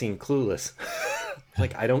looking at that scene clueless.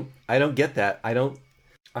 Like I don't get that.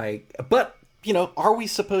 But you know, are we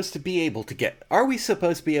supposed to be able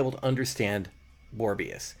to understand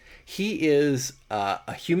Morbius? He is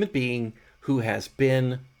a human being who has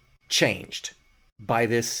been changed by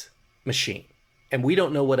this machine, and we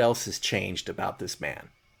don't know what else has changed about this man.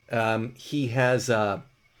 He has a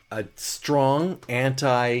strong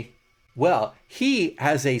he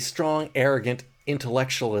has a strong, arrogant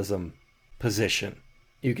intellectualism position.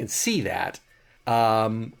 You can see that.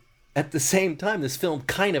 At the same time, this film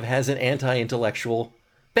kind of has an anti-intellectual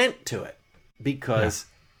bent to it, because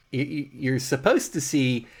you're supposed to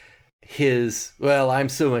see his, well, I'm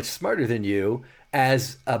so much smarter than you,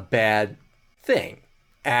 as a bad thing.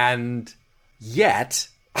 And yet,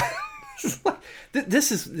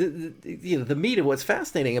 this is, the meat of what's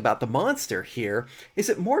fascinating about the monster here is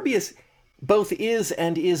that Morbius both is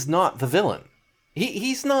and is not the villain.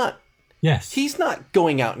 He's not. Yes. He's not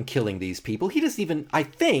going out and killing these people. I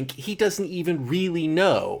think he doesn't even really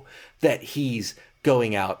know that he's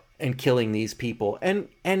going out and killing these people. And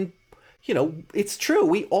you know, it's true.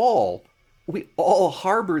 We all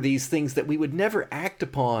harbor these things that we would never act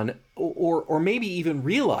upon or maybe even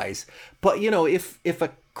realize. But, you know, if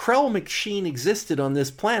a Krell machine existed on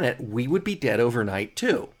this planet, we would be dead overnight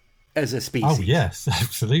too, as a species. Oh, yes,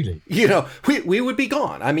 absolutely. You know, we would be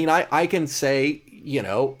gone. I mean, I can say, you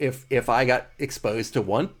know, if I got exposed to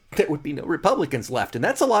one, there would be no Republicans left. And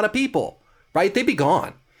that's a lot of people, right? They'd be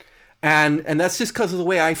gone. And that's just because of the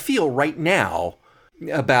way I feel right now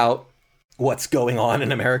about what's going on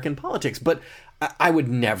in American politics. But I would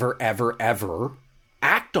never, ever, ever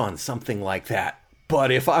act on something like that.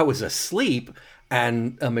 But if I was asleep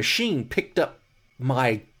and a machine picked up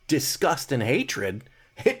my disgust and hatred,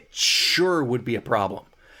 it sure would be a problem.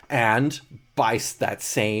 And by that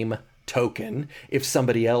same token, if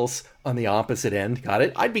somebody else on the opposite end got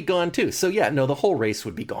it, I'd be gone too. So yeah, no, the whole race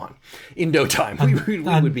would be gone in no time. We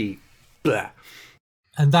would be blah.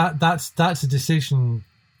 And that's a decision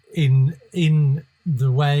in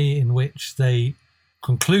the way in which they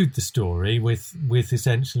conclude the story with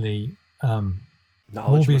essentially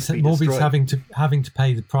Morbius having to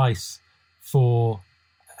pay the price for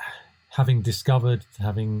having discovered,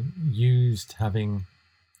 having used, having.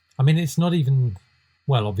 I mean, it's not even.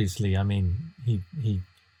 Well, obviously, I mean, he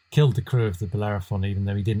killed the crew of the Bellerophon, even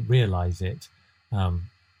though he didn't realise it.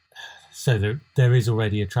 So there is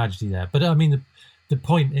already a tragedy there. But I mean, the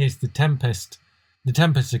point is, the Tempest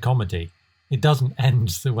is a comedy. It doesn't end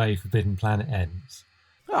the way Forbidden Planet ends.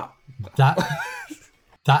 Oh.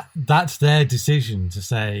 That's their decision to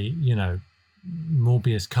say,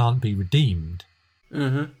 Morbius can't be redeemed.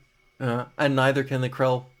 Mm-hmm. And neither can the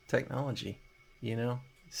Krell technology,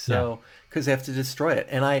 So, because they have to destroy it.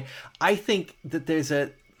 And I think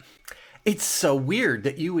that it's so weird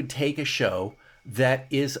that you would take a show that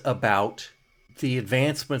is about the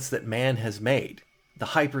advancements that man has made, the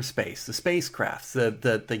hyperspace, the spacecrafts,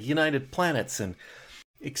 the United Planets, and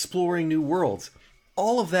exploring new worlds.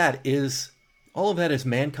 All of that is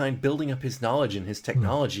mankind building up his knowledge and his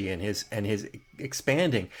technology and his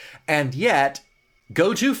expanding. And yet,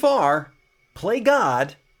 go too far, play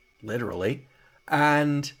God, literally,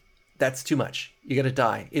 and that's too much. You got to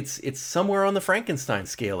die. It's somewhere on the Frankenstein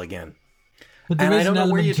scale again. And I don't know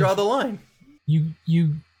where you draw the line.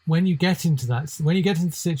 When you get into the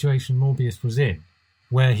situation Morbius was in,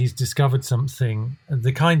 where he's discovered something,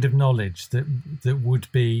 the kind of knowledge that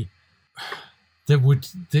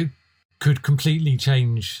could completely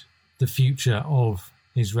change the future of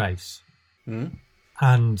his race,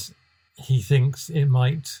 and he thinks it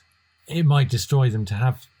might destroy them to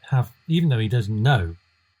have, even though he doesn't know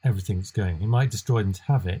everything that's going, he might destroy them to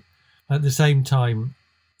have it. At the same time,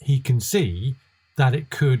 he can see that it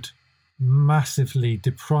could massively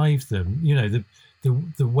deprive them,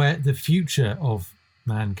 the future of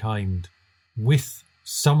mankind with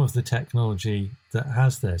some of the technology that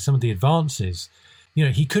has there, some of the advances.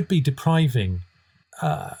 He could be depriving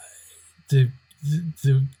the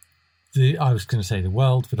I was going to say the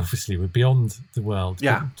world, but obviously we're beyond the world.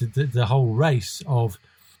 Yeah. The whole race of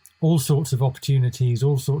all sorts of opportunities,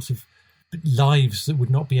 all sorts of lives that would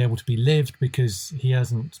not be able to be lived because he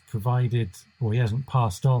hasn't provided or he hasn't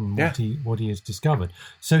passed on what he has discovered.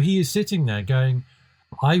 So he is sitting there going,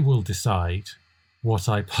 I will decide what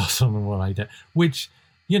I pass on and what I don't, which,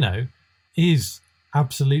 is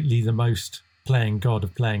absolutely the most playing God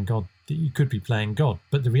that you could be playing God.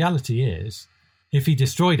 But the reality is, if he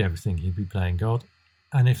destroyed everything, he'd be playing God.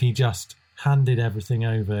 And if he just handed everything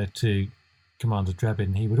over to Commander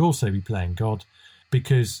Drebin, he would also be playing God,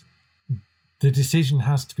 because the decision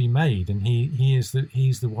has to be made, and he's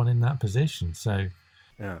the one in that position. So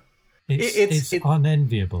it's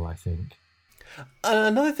unenviable, I think.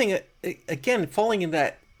 Another thing, again, falling in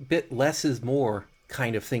that bit less is more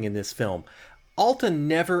kind of thing in this film, Alta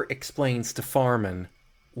never explains to Farman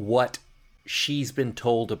what she's been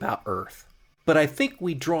told about Earth. But I think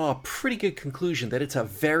we draw a pretty good conclusion that it's a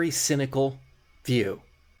very cynical view.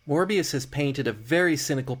 Morbius has painted a very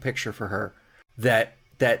cynical picture for her that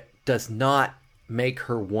does not make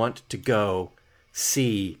her want to go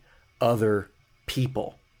see other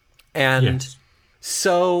people. And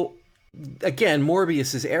so, again,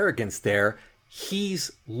 Morbius's arrogance there,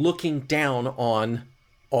 he's looking down on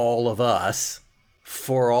all of us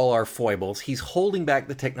for all our foibles. He's holding back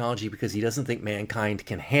the technology because he doesn't think mankind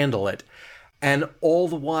can handle it. And all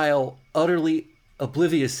the while utterly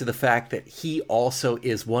oblivious to the fact that he also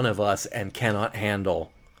is one of us and cannot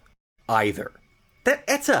handle either. I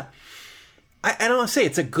don't want to say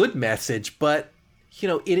it's a good message, but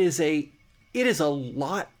it is a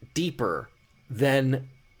lot deeper than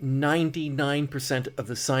 99% of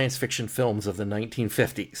the science fiction films of the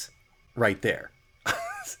 1950s right there.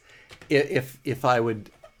 If I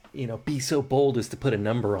would, be so bold as to put a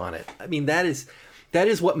number on it. I mean, that is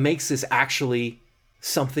what makes this actually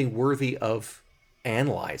something worthy of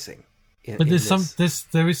analyzing. But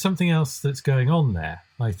there is something else that's going on there,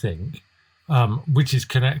 I think, which is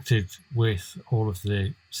connected with all of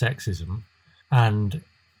the sexism and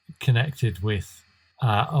connected with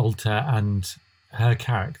Alta and her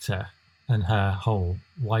character and her whole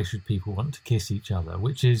why should people want to kiss each other,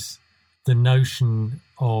 which is the notion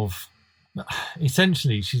of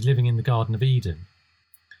essentially she's living in the Garden of Eden.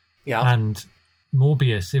 Yeah. And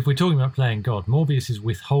Morbius, if we're talking about playing God, Morbius is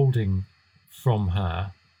withholding from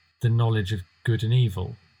her the knowledge of good and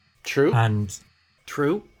evil. True. And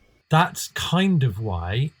true. That's kind of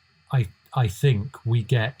why I think we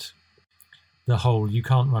get the whole "you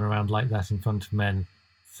can't run around like that in front of men"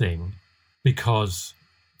 thing, because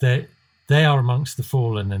they are amongst the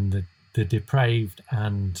fallen and the depraved,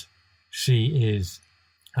 and she is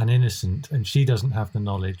an innocent, and she doesn't have the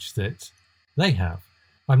knowledge that they have.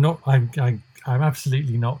 I'm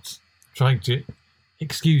absolutely not trying to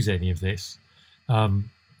excuse any of this,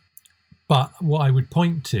 but what I would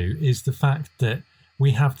point to is the fact that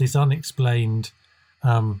we have this unexplained,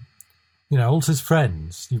 Alta's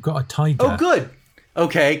friends. You've got a tiger. Oh, good.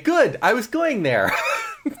 Okay, good. I was going there.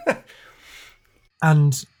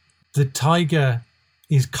 And the tiger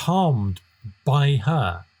is calmed by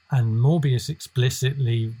her, and Morbius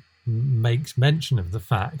explicitly makes mention of the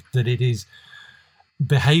fact that it is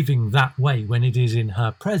behaving that way when it is in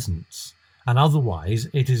her presence, and otherwise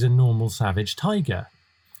it is a normal savage tiger.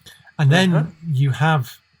 And then you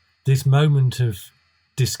have this moment of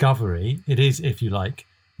discovery. It is, if you like,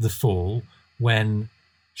 the fall, when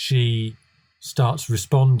she starts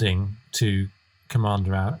responding to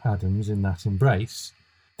Commander Adams in that embrace.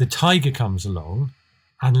 The tiger comes along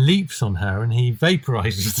and leaps on her, and he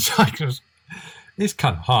vaporizes the tiger. It's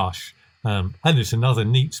kind of harsh, and it's another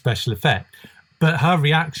neat special effect. But her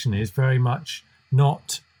reaction is very much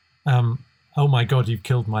not, "Oh my God, you've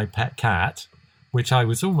killed my pet cat," which I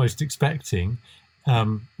was almost expecting,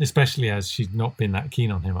 especially as she'd not been that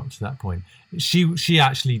keen on him up to that point. She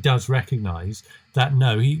actually does recognise that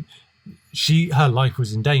her life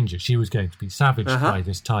was in danger. She was going to be savaged by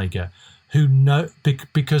this tiger,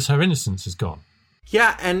 because her innocence is gone.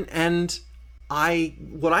 Yeah, and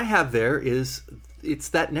what I have there is it's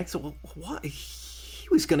that next. Well, what? He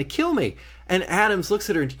was going to kill me, and Adams looks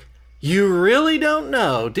at her and, "You really don't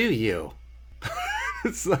know, do you?"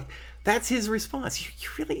 It's like, that's his response.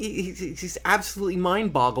 He's absolutely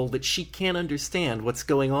mind-boggled that she can't understand what's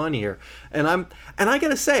going on here. And I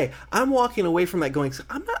gotta say, I'm walking away from that going,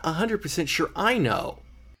 I'm not 100% sure I know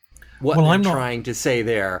what they're trying to say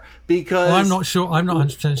there, because I'm not sure. I'm not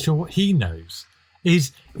 100% sure what he knows.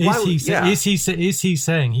 Is he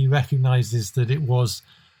saying he recognizes that it was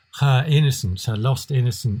her innocence, her lost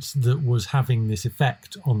innocence, that was having this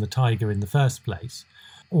effect on the tiger in the first place,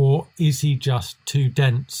 or is he just too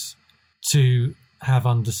dense to have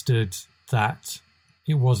understood that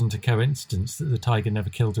it wasn't a coincidence that the tiger never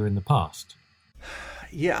killed her in the past?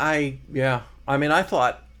 I mean, I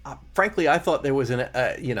thought, frankly, there was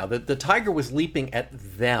the tiger was leaping at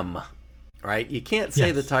them, right? You can't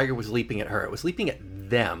say the tiger was leaping at her. It was leaping at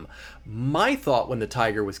them. My thought when the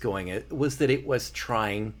tiger was going it was that it was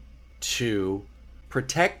trying to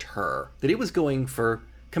protect her, that it was going for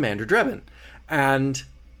Commander Drebin, and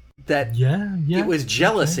that it was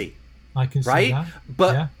jealousy. Okay. I can see right?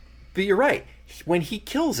 that. But you're right. When he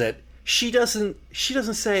kills it, she doesn't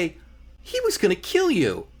say he was going to kill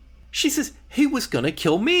you. She says he was going to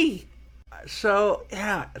kill me. So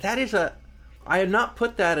that is I had not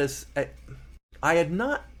put that as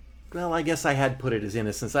well, I guess I had put it as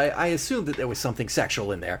innocence. I assumed that there was something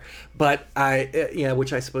sexual in there, but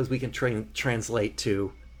which I suppose we can translate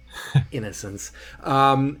to innocence.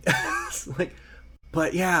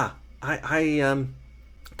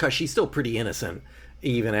 Because she's still pretty innocent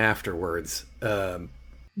even afterwards.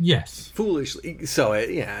 Yes, foolishly. So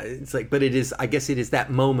it's like, but it is. I guess it is that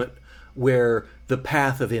moment where the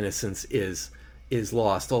path of innocence is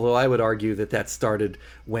lost. Although I would argue that started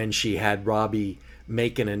when she had Robbie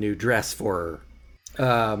making a new dress for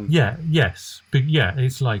her. Yes, but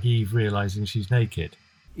it's like Eve realizing she's naked.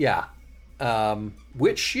 Yeah.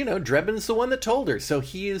 Which, Drebin's the one that told her. So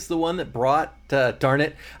he is the one that brought, darn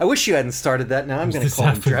it. I wish you hadn't started that. Now I'm going to call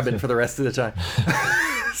him Drebin for the rest of the time.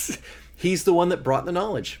 He's the one that brought the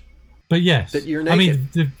knowledge. But yes. That you're naked.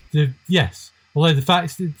 I mean, yes. Although the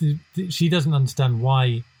fact that she doesn't understand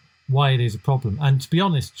why it is a problem. And to be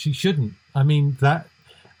honest, she shouldn't. I mean, that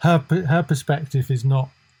her perspective is not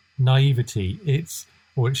naivety. It's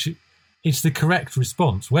the correct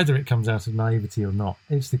response, whether it comes out of naivety or not.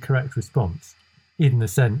 It's the correct response in the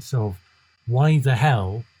sense of, why the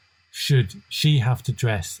hell should she have to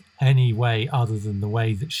dress any way other than the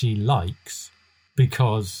way that she likes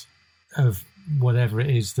because of whatever it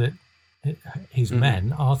is that his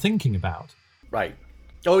men are thinking about? Right.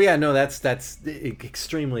 Oh yeah, no, that's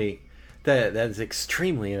extremely that is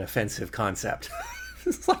extremely an offensive concept.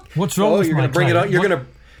 It's like, what's wrong with you're my going to bring claim? it on?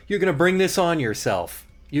 You're going to bring this on yourself.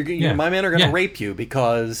 My men are going to rape you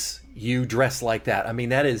because you dress like that. I mean,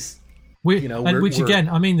 that is, again,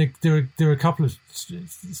 I mean, there are a couple of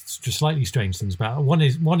slightly strange things about it.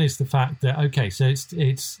 One is the fact that, okay, so it's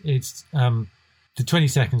the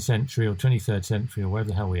 22nd century or 23rd century or wherever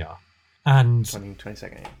the hell we are, and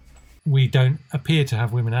 22nd. We don't appear to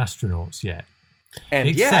have women astronauts yet, and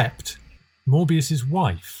except Morbius's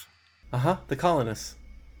wife. The colonists.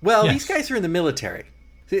 Well, Yes. these guys are in the military.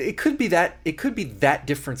 It could be that. It could be that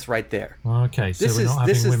difference right there. Okay, so This we're is- not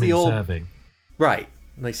this having is women the old- serving. Right.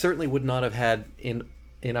 They certainly would not have had in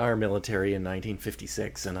our military in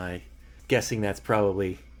 1956, and I'm guessing that's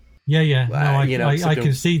probably. Yeah. No, I something-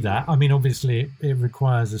 can see that. I mean, obviously, it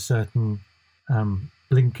requires a certain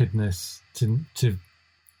blinkeredness to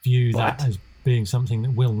view that What? as being something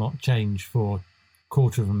that will not change for a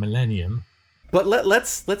quarter of a millennium. But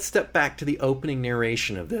let's step back to the opening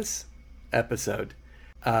narration of this episode,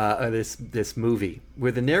 this movie,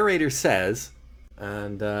 where the narrator says,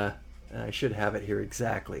 and I should have it here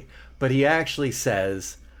exactly, but he actually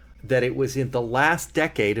says that it was in the last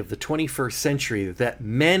decade of the 21st century that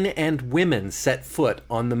men and women set foot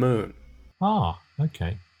on the moon. Ah,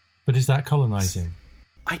 okay. But is that colonizing?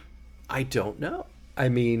 I don't know. I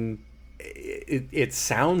mean, it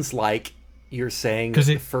sounds like you're saying 'Cause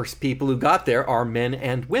that it- the first people who got there are men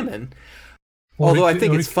and women. Or Although it I could-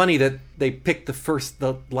 think or it's it- funny that they picked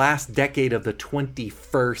the last decade of the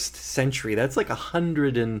 21st century. That's like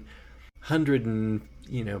 100 and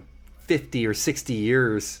 50 or 60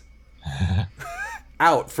 years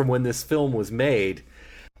out from when this film was made.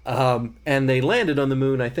 And they landed on the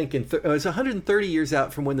moon, I think, it was 130 years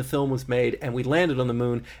out from when the film was made, and we landed on the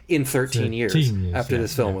moon in 13 years after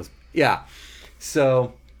this film was. Yeah.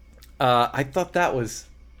 So I thought that was.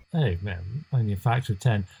 Oh man, only a factor of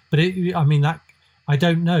 10. But that I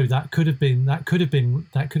don't know. That could have been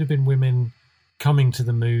women coming to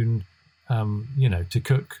the moon, to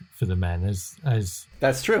cook for the men as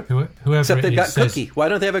That's true. whoever Except it they've is got says, Cookie. Why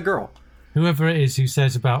don't they have a girl? whoever it is who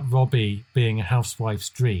says about Robbie being a housewife's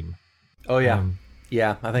dream. Oh yeah, Um,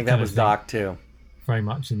 yeah. I think that kind was of thing. Doc too. Very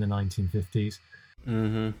much in the 1950s.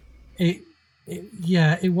 Mm-hmm. It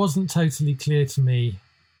wasn't totally clear to me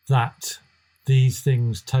that these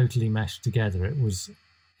things totally meshed together. It was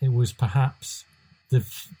perhaps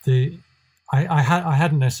I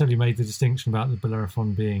hadn't necessarily made the distinction about the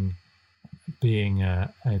Bellerophon being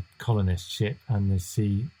a colonist ship and the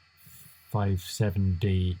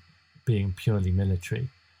C-57D being purely military.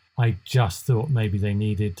 I just thought maybe they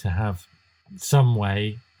needed to have some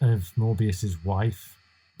way of Morbius's wife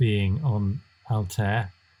being on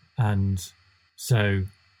Altair, and so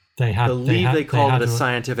they had. I believe they called had it a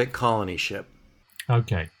scientific colony ship.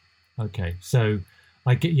 Okay. So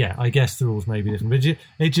I guess the rules may be different, but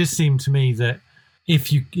it just seemed to me that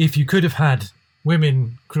if you could have had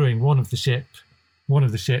women crewing one of the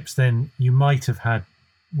ships, then you might have had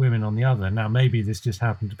women on the other. Now maybe this just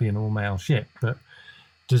happened to be an all-male ship, but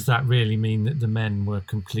does that really mean that the men were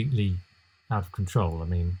completely out of control? I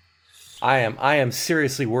mean, I am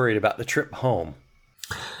seriously worried about the trip home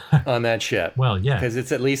on that ship. Well, yeah, because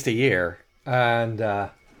it's at least a year, and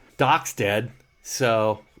Doc's dead,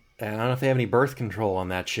 so I don't know if they have any birth control on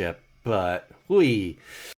that ship, but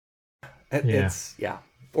it's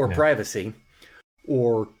privacy,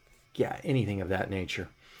 or anything of that nature.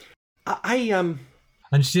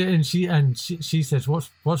 And she says,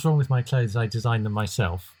 "What's wrong with my clothes? I designed them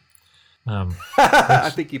myself."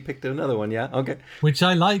 I think you picked another one. Yeah, okay. Which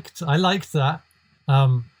I liked. I liked that.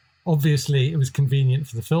 Obviously, it was convenient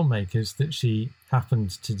for the filmmakers that she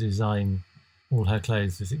happened to design all her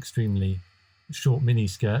clothes as extremely short mini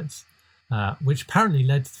skirts, which apparently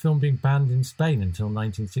led to the film being banned in Spain until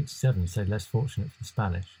 1967. So less fortunate for the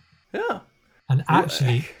Spanish. Yeah. And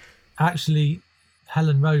actually,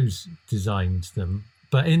 Helen Rose designed them,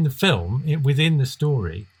 but in the film, within the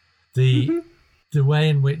story, the way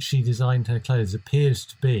in which she designed her clothes appears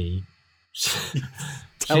to be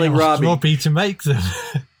telling she asked Robbie to make them.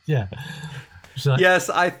 Yeah. Like, yes,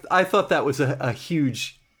 I thought that was a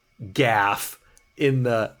huge gaffe in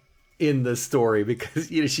the story, because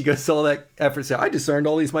she goes to all that effort to say, I designed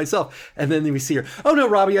all these myself, and then we see her, oh no,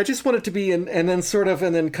 Robbie, I just want it to be and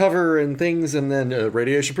then cover and things, and then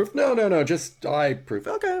radiation proof. No, just eye proof.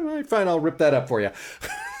 Okay, fine, I'll rip that up for you.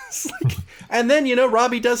 And then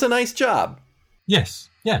Robbie does a nice job. Yes,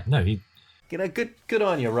 yeah, no, he good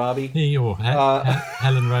on you, Robbie. He or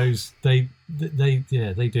Helen Rose, they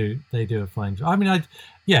do a fine job. I mean,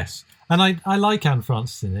 yes, and I like Anne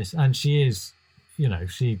Francis in this, and she is,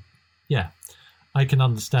 I can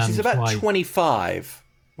understand. She's about why 25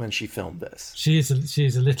 when she filmed this. She is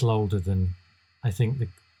a little older than I think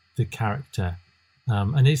the character,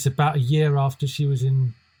 and it's about a year after she was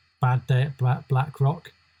in Bad Day at Black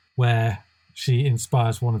Rock, where she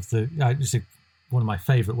inspires one of my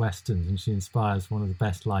favourite westerns, and she inspires one of the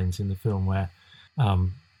best lines in the film, where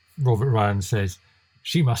Robert Ryan says,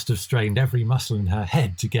 "She must have strained every muscle in her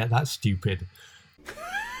head to get that stupid."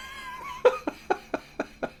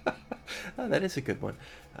 Oh, that is a good one.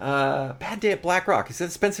 Bad Day at Black Rock. Is that a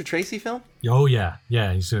Spencer Tracy film? Oh yeah.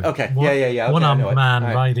 He's a Okay. Okay, one-armed man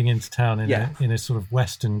right. riding into town in a sort of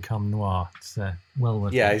western come noir. It's well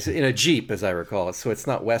worth. Yeah, he's in a Jeep, as I recall. So it's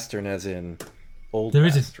not western, as in old There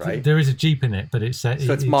West, is right? There is a Jeep in it, but it's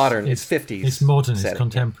it's modern. It's 50s. It's modern. setting, It's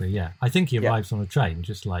contemporary. Yeah. I think he Yeah. arrives on a train,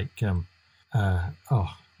 just like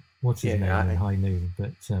what's his name in High Noon?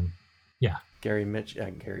 But yeah. Gary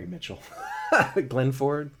Mitchell. Glenn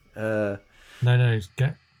Ford. No,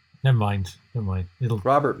 never mind. It'll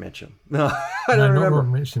Robert Mitchum. No, I don't not remember.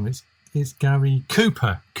 Robert Mitchum. It's Gary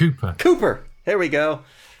Cooper. Cooper. There we go.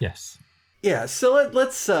 Yes. Yeah. So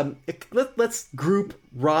let's group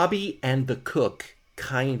Robbie and the cook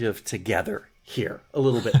kind of together here a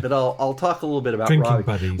little bit. But I'll talk a little bit about Drinking Robbie.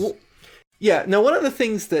 buddies. Well, yeah. Now, one of the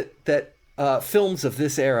things that films of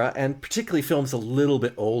this era, and particularly films a little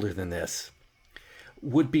bit older than this,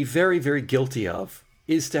 would be very, very guilty of,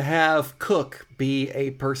 is to have Cook be a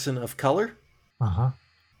person of color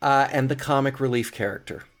and the comic relief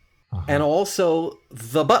character. And also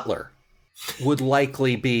the butler would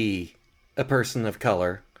likely be a person of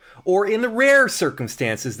color. Or in the rare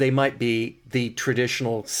circumstances, they might be the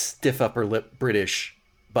traditional stiff upper lip British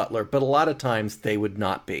butler. But a lot of times they would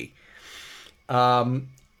not be. And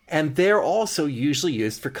they're also usually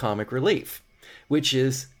used for comic relief, which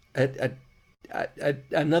is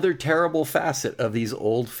another terrible facet of these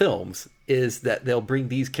old films, is that they'll bring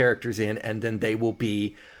these characters in and then they will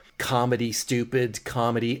be comedy stupid,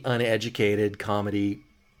 comedy uneducated, comedy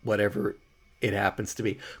whatever it happens to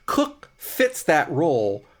be. Cook fits that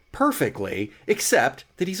role perfectly, except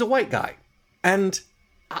that he's a white guy. And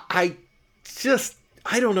I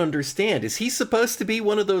don't understand. Is he supposed to be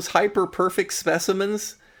one of those hyper perfect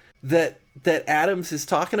specimens that Adams is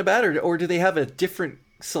talking about, or do they have a different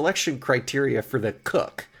selection criteria for the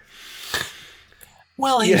cook?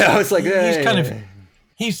 Well, it's like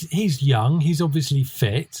he's young. He's obviously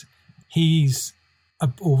fit. He's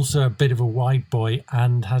also a bit of a white boy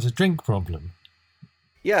and has a drink problem.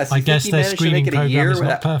 Yes, I guess their screening program is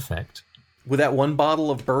not perfect. With that one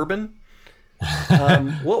bottle of bourbon.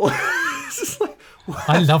 What?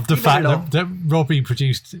 I love the fact that Robbie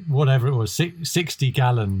produced whatever it was, 60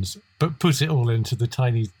 gallons, but put it all into the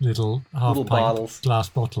tiny little half-pint glass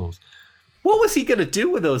bottles. What was he going to do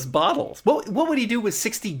with those bottles? What would he do with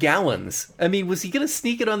 60 gallons? I mean, was he going to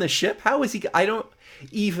sneak it on the ship? How was he? I don't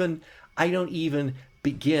even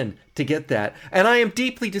begin to get that. And I am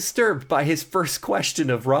deeply disturbed by his first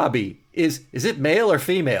question of Robbie is it male or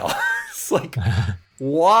female? It's like,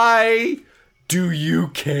 why do you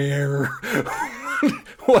care?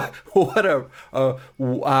 What a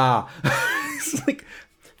it's like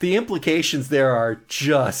the implications there are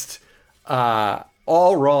just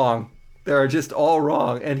all wrong. They're just all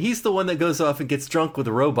wrong. And he's the one that goes off and gets drunk with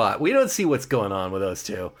a robot. We don't see what's going on with those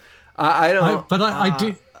two. I don't.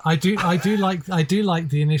 I do like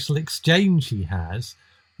the initial exchange he has,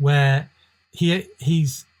 where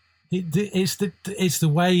it's the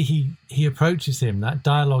way he approaches him. That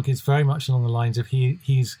dialogue is very much along the lines of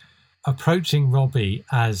he's approaching Robbie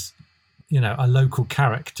as, a local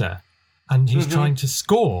character, and he's trying to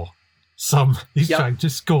score some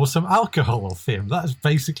alcohol off him. That's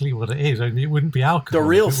basically what it is. I mean, it wouldn't be alcohol. The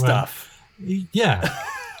real stuff. Yeah.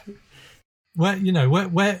 Where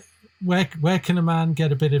can a man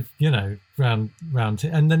get a bit of, round it?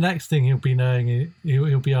 And the next thing he'll be knowing,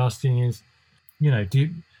 he'll be asking is, where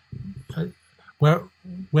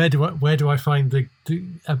do I find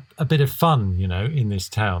a bit of fun, in this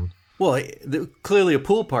town? Well, clearly a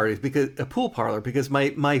pool parlor, because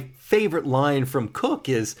my favorite line from Cook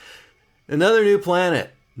is, "Another new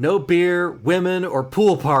planet. No beer, women, or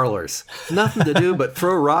pool parlors. Nothing to do but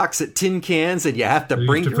throw rocks at tin cans, and you have to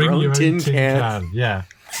bring your own tin can." Yeah.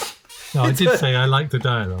 No, I did say I like the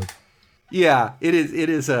dialogue. Yeah,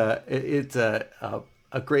 it's a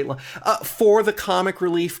great line for the comic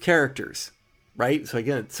relief characters, right? So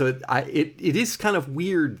again, it is kind of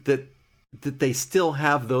weird that they still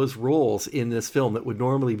have those roles in this film that would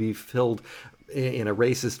normally be filled in a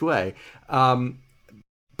racist way.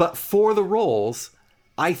 But for the roles,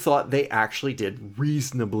 I thought they actually did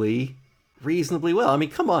reasonably well. I mean,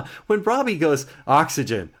 come on. When Robbie goes,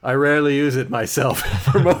 "Oxygen, I rarely use it myself,"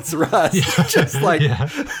 promotes Russ. Yeah. Just like,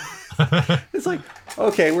 it's like,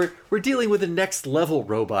 okay, we're dealing with a next level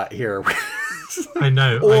robot here. I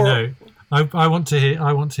know. I want to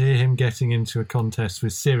hear him getting into a contest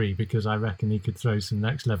with Siri, because I reckon he could throw some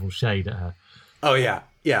next level shade at her. Oh yeah.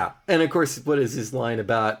 And of course, what is his line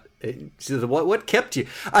about? What kept you?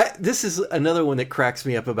 This is another one that cracks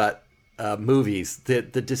me up about movies. The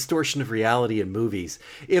distortion of reality in movies.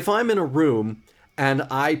 If I'm in a room and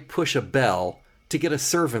I push a bell to get a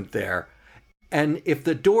servant there, and if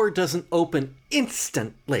the door doesn't open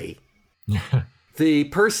instantly, the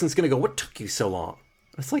person's going to go, "What took you so long?"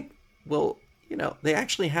 It's like, well, they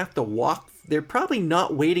actually have to walk. They're probably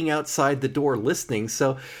not waiting outside the door listening.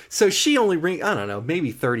 So she only rings, I don't know,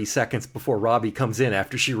 maybe 30 seconds before Robbie comes in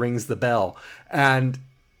after she rings the bell. And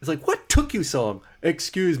it's like, "What took you so long?"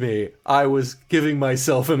 "Excuse me, I was giving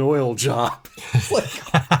myself an oil job."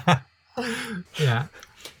 Yeah.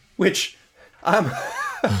 Which I'm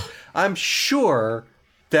sure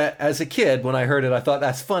that as a kid, when I heard it, I thought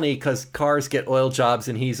that's funny because cars get oil jobs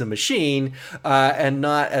and he's a machine, and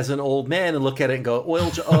not as an old man and look at it and go,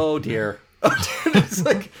 oh dear. Oh dear. It's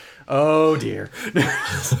like, oh dear.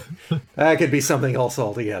 That could be something else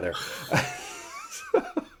altogether.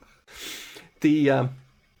 The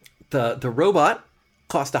robot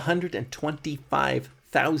cost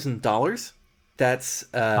 $125,000. That's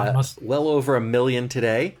well over $1 million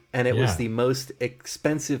today, and it was the most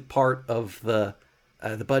expensive part of the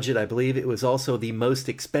budget, I believe. It was also the most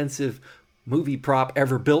expensive movie prop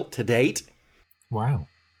ever built to date. Wow!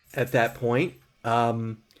 At that point,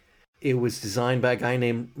 it was designed by a guy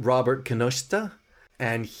named Robert Kanosta,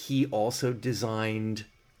 and he also designed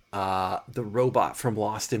the robot from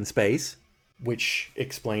Lost in Space, which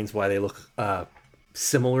explains why they look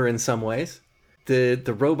similar in some ways.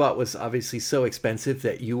 The robot was obviously so expensive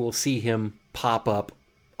that you will see him pop up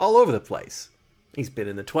all over the place. He's been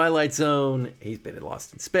in The Twilight Zone. He's been in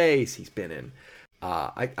Lost in Space. He's been in...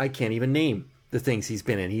 I can't even name the things he's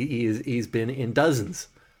been in. He's been in dozens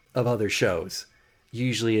of other shows,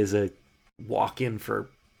 usually as a walk-in for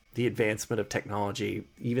the advancement of technology.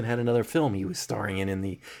 Even had another film he was starring in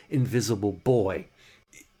The Invisible Boy.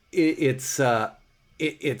 It's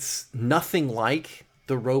nothing like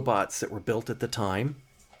the robots that were built at the time.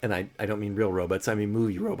 And I don't mean real robots, I mean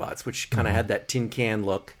movie robots, which kind of had that tin can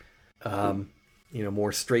look,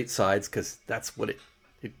 more straight sides, because that's what it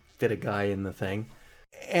fit a guy in the thing.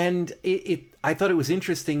 And I thought it was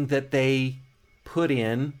interesting that they put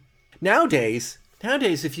in... Nowadays,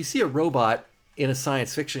 if you see a robot in a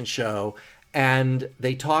science fiction show and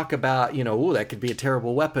they talk about, that could be a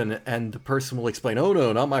terrible weapon, and the person will explain, "Oh,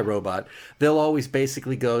 no, not my robot," they'll always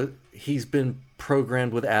basically go, "He's been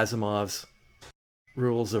programmed with Asimov's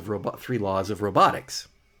three laws of robotics."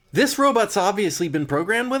 This robot's obviously been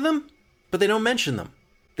programmed with them, but they don't mention them.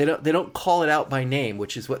 They don't call it out by name,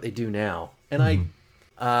 which is what they do now. And I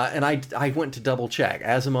went to double check.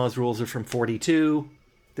 Asimov's rules are from 42.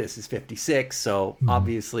 This is 56, so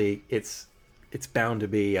obviously it's bound to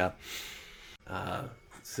be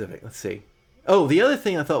civic. Let's see. Oh, the other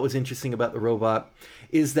thing I thought was interesting about the robot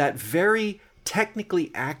is that very technically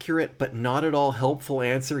accurate but not at all helpful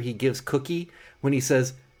answer he gives Cookie when he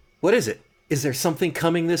says, "What is it? Is there something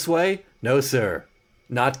coming this way?" "No, sir.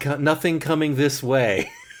 Nothing coming this way."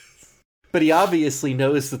 But he obviously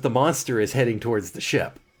knows that the monster is heading towards the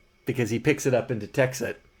ship because he picks it up and detects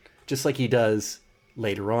it, just like he does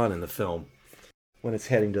later on in the film when it's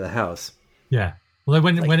heading to the house. Yeah. Well,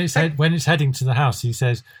 when it's heading to the house, he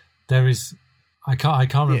says there is... I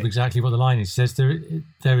can't remember exactly what the line is. He says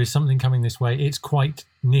there is something coming this way. It's quite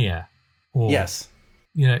near. Or, yes.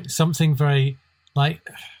 Something very like...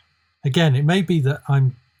 Again, it may be that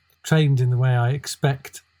I'm trained in the way I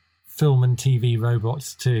expect film and TV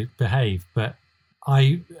robots to behave, but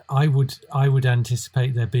I would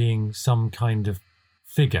anticipate there being some kind of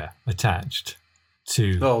figure attached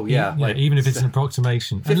to... Oh, yeah. Even if it's an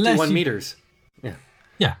approximation. 51 meters. Yeah.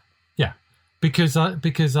 Because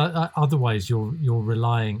otherwise you're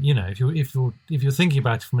relying, if you're thinking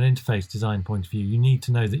about it from an interface design point of view, you need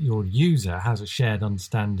to know that your user has a shared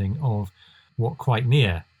understanding of what quite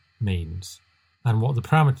near means and what the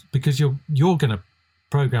parameter, because you're going to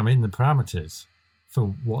program in the parameters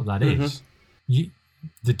for what that is.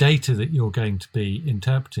 The data that you're going to be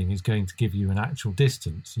interpreting is going to give you an actual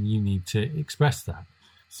distance, and you need to express that.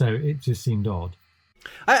 So it just seemed odd.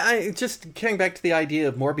 I just getting back to the idea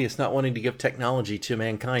of Morbius not wanting to give technology to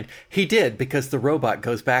mankind. He did, because the robot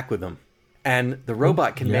goes back with him. And the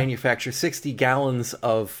robot can manufacture 60 gallons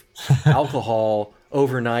of alcohol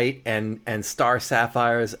overnight and star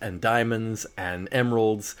sapphires and diamonds and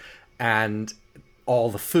emeralds and all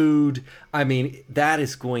the food. I mean, that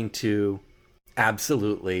is going to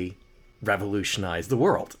absolutely revolutionize the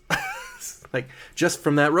world. Like, just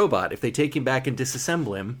from that robot, if they take him back and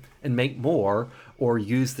disassemble him and make more or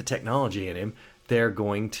use the technology in him, they're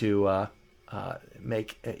going to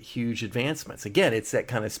make huge advancements. Again, it's that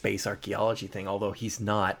kind of space archaeology thing, although he's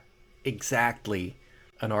not exactly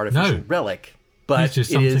an artificial relic. But he's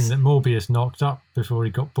just something that Morbius knocked up before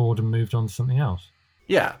he got bored and moved on to something else.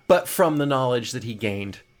 Yeah, but from the knowledge that he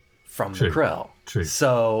gained from the Krell. True.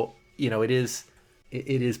 So, it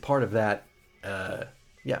is part of that.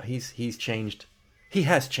 He's changed. He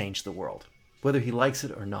has changed the world. Whether he likes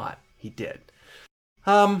it or not, he did.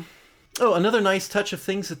 Another nice touch of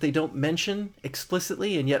things that they don't mention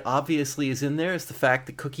explicitly and yet obviously is in there is the fact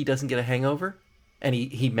that Cookie doesn't get a hangover. And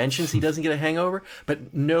he mentions he doesn't get a hangover,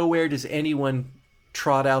 but nowhere does anyone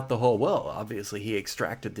trot out the whole, well, obviously he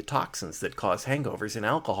extracted the toxins that cause hangovers in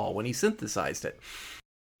alcohol when he synthesized it.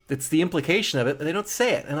 It's the implication of it, but they don't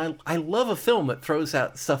say it. And I love a film that throws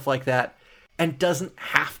out stuff like that and doesn't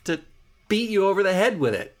have to beat you over the head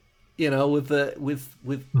with it,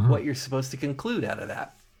 with what you're supposed to conclude out of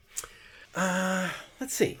that.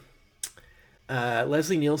 Let's see.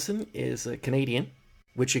 Leslie Nielsen is a Canadian,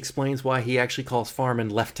 which explains why he actually calls Farman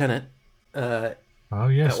Lieutenant. Oh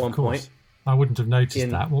yes, at one of course. Point. I wouldn't have noticed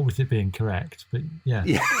that. What with it being correct, but yeah.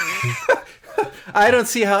 I don't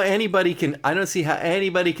see how anybody can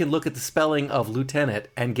look at the spelling of lieutenant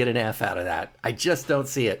and get an F out of that. I just don't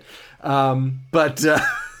see it. But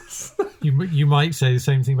you might say the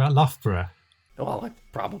same thing about Loughborough. Well, I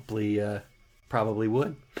probably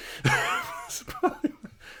would.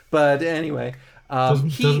 But anyway,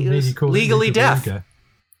 he is legally deaf.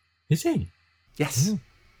 Is he? Yes. Mm.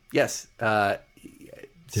 Yes.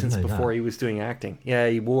 Since before he was doing acting. Yeah,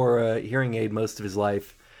 he wore a hearing aid most of his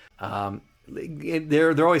life.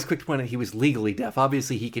 They're always quick to point out he was legally deaf.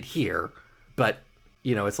 Obviously, he could hear, but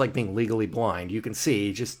it's like being legally blind. You can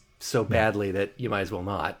see just so badly that you might as well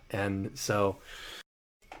not. And so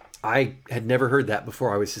I had never heard that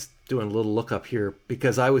before. I was just doing a little look up here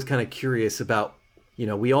because I was kind of curious about,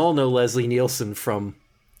 we all know Leslie Nielsen from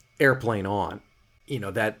Airplane On.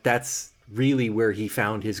 That's really where he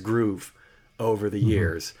found his groove over the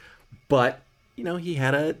years. But he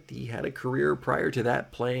had a career prior to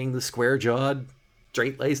that playing the square-jawed,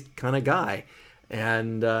 straight-laced kind of guy,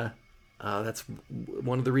 and that's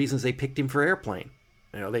one of the reasons they picked him for Airplane.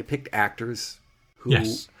 They picked actors who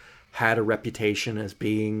had a reputation as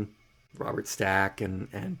being Robert Stack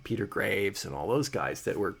and Peter Graves and all those guys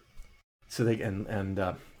that were. So they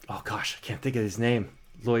oh gosh, I can't think of his name.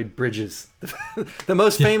 Lloyd Bridges, the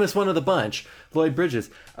most famous one of the bunch, Lloyd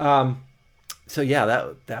Bridges. So yeah,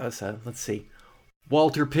 that was let's see.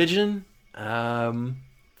 Walter Pidgeon,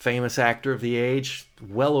 famous actor of the age,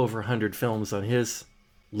 well over 100 films on his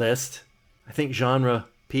list. I think genre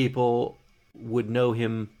people would know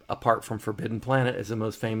him apart from Forbidden Planet as the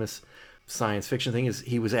most famous science fiction thing. Is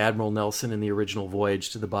he was Admiral Nelson in the original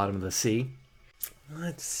Voyage to the Bottom of the Sea.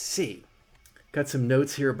 Let's see. Got some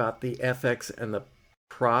notes here about the FX and the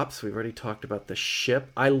props. We've already talked about the ship.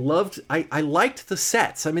 I liked the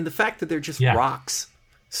sets. I mean, the fact that they're just rocks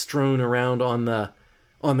strewn around on the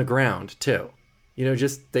ground too.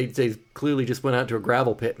 Just they clearly just went out to a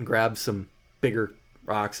gravel pit and grabbed some bigger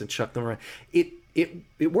rocks and chucked them around.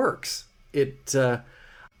 It works.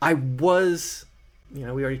 I was, we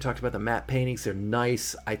already talked about the matte paintings. They're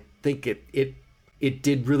nice. I think it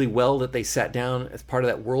did really well that they sat down as part of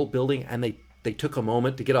that world building and they took a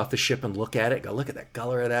moment to get off the ship and look at it. Go, look at that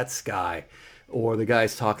color of that sky, or the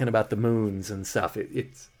guys talking about the moons and stuff.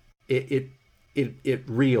 It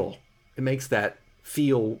real. It makes that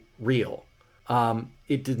feel real.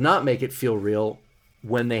 It did not make it feel real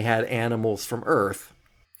when they had animals from Earth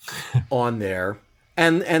on there.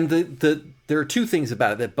 And there are two things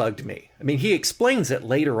about it that bugged me. I mean, he explains it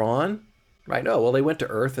later on, right? Oh, well, they went to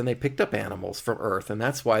Earth and they picked up animals from Earth, and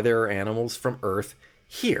that's why there are animals from Earth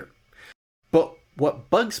here. But what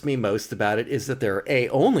bugs me most about it is that there are A,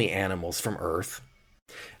 only animals from Earth,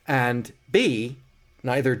 and B,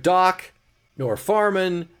 neither Doc nor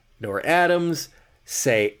Farman nor Adams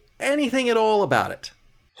say anything at all about it.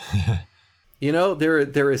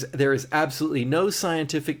 There is absolutely no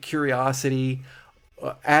scientific curiosity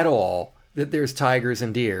at all that there's tigers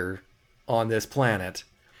and deer on this planet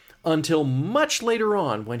until much later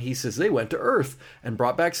on when he says they went to Earth and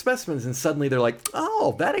brought back specimens, and suddenly they're like,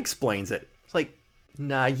 oh, that explains it. It's like,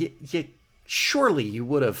 nah, surely you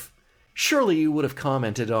would have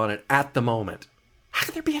commented on it at the moment. How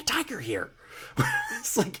could there be a tiger here?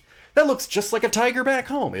 It's like, that looks just like a tiger back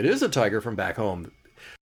home. It is a tiger from back home.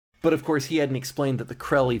 But of course, he hadn't explained that the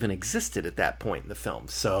Krell even existed at that point in the film,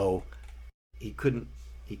 so he couldn't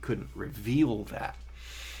reveal that.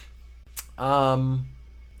 The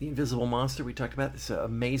Invisible Monster we talked about is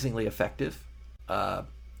amazingly effective,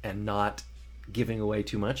 and not giving away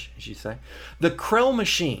too much, as you say. The Krell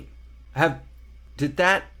machine, did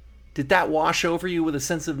that wash over you with a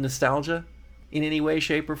sense of nostalgia in any way,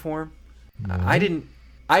 shape, or form? No. I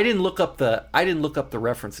didn't look up the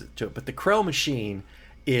references to it, but the Krell machine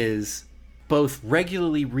is both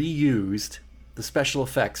regularly reused the special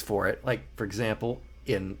effects for it, like, for example,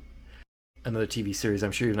 in another TV series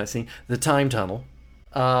I'm sure you've not seen, The Time Tunnel.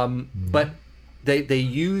 But they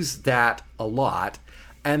use that a lot.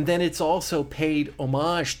 And then it's also paid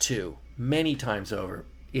homage to many times over.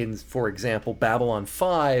 In, for example, Babylon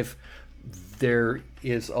 5, there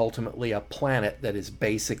is ultimately a planet that is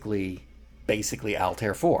basically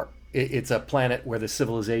Altair 4. It's a planet where the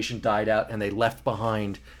civilization died out and they left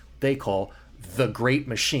behind they call the Great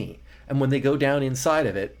Machine. And when they go down inside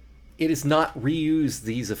of it, it is not reused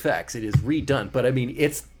these effects. It is redone. But I mean,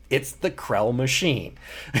 it's the Krell machine.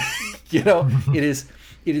 You know, it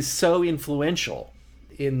is so influential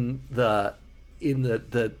in the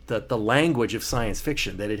language of science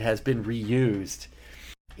fiction that it has been reused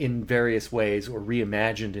in various ways or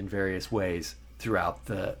reimagined in various ways throughout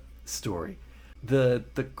the story. The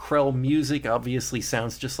Krell music obviously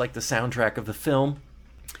sounds just like the soundtrack of the film,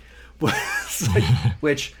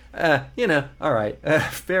 which you know, all right,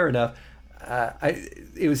 fair enough.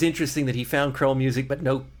 It was interesting that he found Krell music but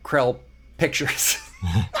no Krell pictures.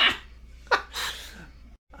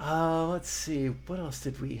 Let's see, what else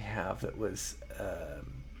did we have that was...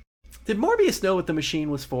 did Morbius know what the machine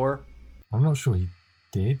was for? I'm not sure he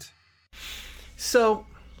did. So,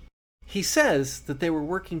 he says that they were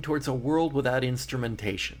working towards a world without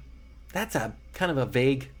instrumentation. That's a kind of a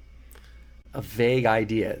vague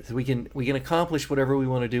idea. So we can accomplish whatever we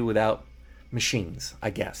want to do without machines, I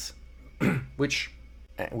guess. Which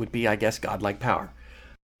would be, I guess, godlike power.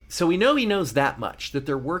 So we know he knows that much, that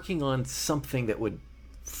they're working on something that would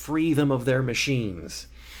free them of their machines.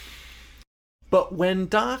 But when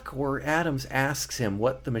Doc or Adams asks him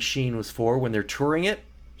what the machine was for when they're touring it,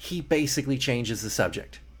 he basically changes the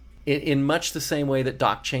subject. In much the same way that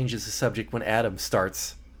Doc changes the subject when Adams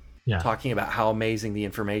starts talking about how amazing the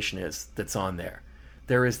information is that's on there.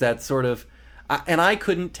 There is that sort of... and I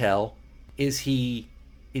couldn't tell, is he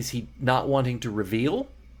not wanting to reveal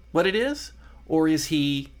what it is? Or is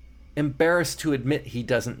he embarrassed to admit he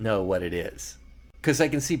doesn't know what it is? Because I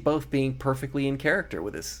can see both being perfectly in character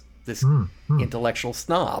with this intellectual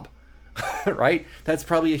snob, right? That's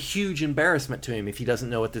probably a huge embarrassment to him if he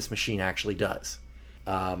doesn't know what this machine actually does,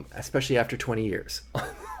 especially after 20 years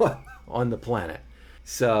on the planet.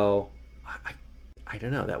 So I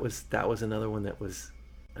don't know. That was another one that was...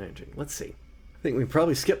 Let's see. I think we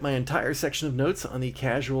probably skipped my entire section of notes on the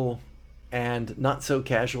casual and not so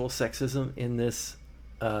casual sexism in this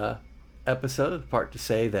episode. Part to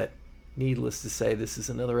say that, needless to say, this is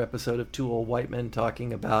another episode of two old white men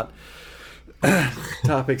talking about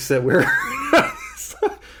topics that we're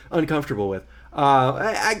uncomfortable with.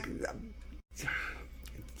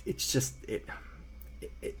 It's just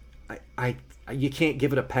you can't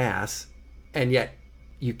give it a pass, and yet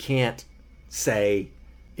you can't say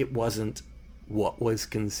it wasn't what was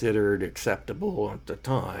considered acceptable at the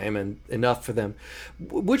time and enough for them,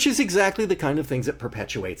 which is exactly the kind of things that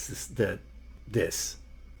perpetuates this.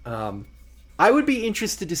 I would be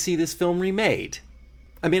interested to see this film remade.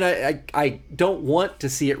 I mean, I don't want to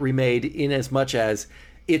see it remade in as much as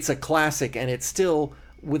it's a classic and it still,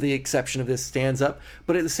 with the exception of this, stands up.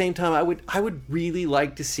 But at the same time, I would really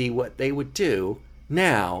like to see what they would do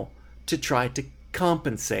now to try to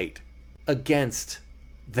compensate against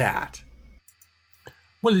that.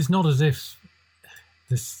 Well, it's not as if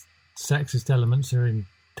the sexist elements are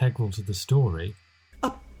integral to the story.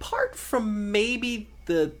 Apart from maybe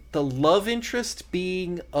the love interest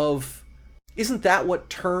being of... Isn't that what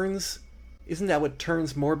turns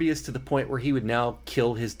Morbius to the point where he would now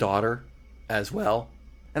kill his daughter as well?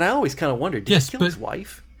 And I always kind of wondered, did he kill his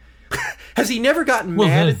wife? Has he never gotten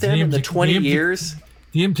mad at them in the 20 years?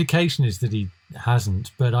 The implication is that he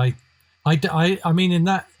hasn't, but I mean, in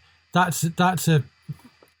that's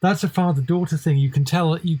a father-daughter thing. You can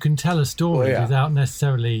tell a story without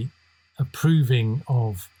necessarily approving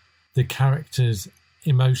of the character's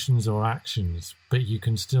emotions or actions, but you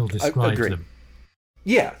can still describe them.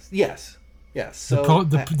 Yes. So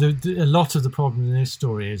a lot of the problem in this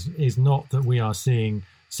story is not that we are seeing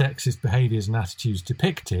sexist behaviours and attitudes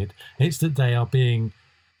depicted. It's that they are being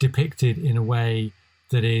depicted in a way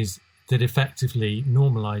that effectively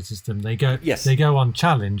normalises them. They go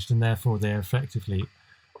unchallenged, and therefore they're effectively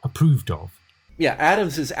approved of. Yeah,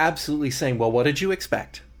 Adams is absolutely saying, well, what did you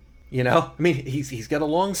expect? You know, I mean, he's got a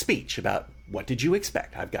long speech about what did you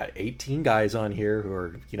expect? I've got 18 guys on here who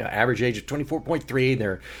are, average age of 24.3, and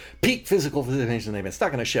they're peak physical physicians, and they've been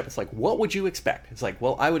stuck on a ship. It's like, what would you expect? It's like,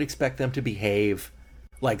 well, I would expect them to behave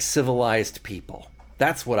like civilized people.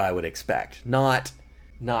 That's what I would expect, not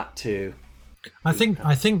to. I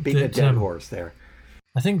think being a dead horse there.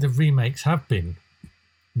 I think the remakes have been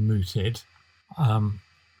mooted.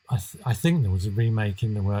 I think there was a remake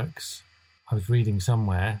in the works. I was reading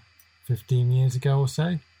somewhere 15 years ago or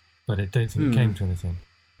so, but I don't think it came to anything.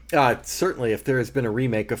 Certainly, if there has been a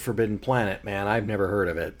remake of Forbidden Planet, man, I've never heard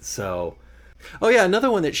of it. So, oh yeah,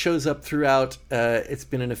 another one that shows up throughout. It's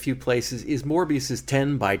been in a few places. Is Morbius's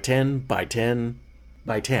 10 by 10 by 10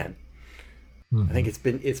 by 10. I think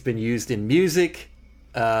it's been used in music.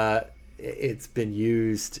 It's been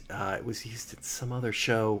used. It was used in some other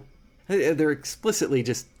show. They're explicitly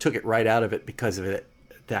just took it right out of it because of it.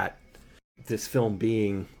 That this film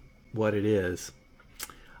being what it is.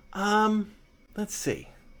 Let's see.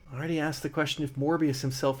 I already asked the question if Morbius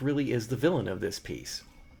himself really is the villain of this piece.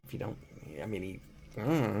 If you don't, I mean, he.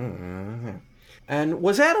 And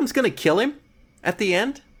was Adams going to kill him at the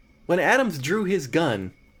end? When Adams drew his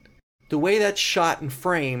gun, the way that's shot and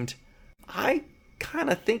framed, I kind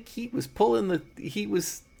of think he was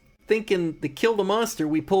thinking to kill the monster,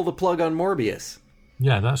 we pull the plug on Morbius.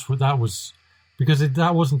 Yeah, that's what that was, because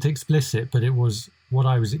that wasn't explicit, but it was what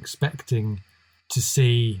I was expecting to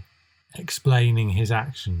see explaining his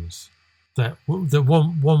actions. That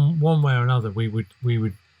one way or another,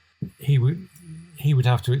 he would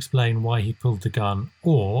have to explain why he pulled the gun,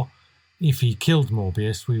 or if he killed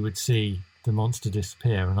Morbius, we would see the monster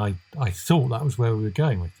disappear. And I thought that was where we were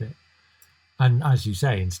going with it. And as you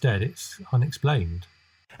say, instead, it's unexplained.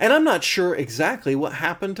 And I'm not sure exactly what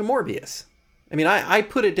happened to Morbius. I mean, I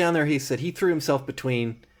put it down there. He said he threw himself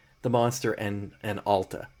between the monster and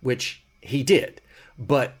Alta, which he did.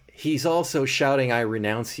 But he's also shouting, I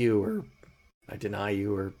renounce you, or I deny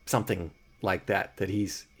you, or something like that. That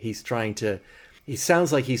he's trying to... He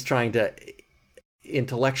sounds like he's trying to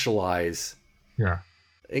intellectualize. Yeah.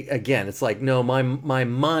 Again, it's like, no, my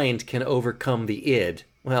mind can overcome the id.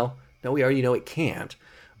 Well, no, we already know it can't.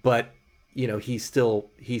 But, you know, he's still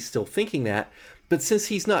thinking that. But since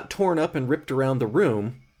he's not torn up and ripped around the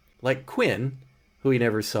room, like Quinn, who he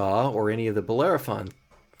never saw, or any of the Bellerophon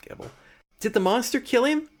people, did the monster kill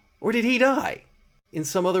him? Or did he die in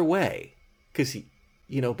some other way? Because he,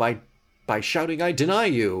 you know, by shouting, I deny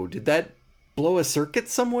you, did that blow a circuit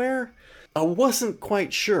somewhere? I wasn't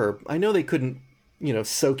quite sure. I know they couldn't, you know,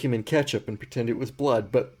 soak him in ketchup and pretend it was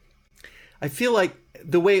blood, but I feel like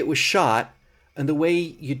the way it was shot and the way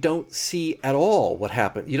you don't see at all what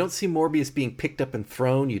happened. You don't see Morbius being picked up and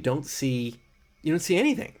thrown. You don't see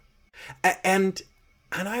anything. And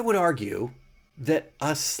I would argue that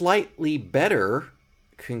a slightly better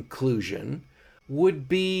conclusion would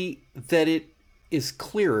be that it is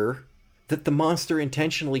clearer that the monster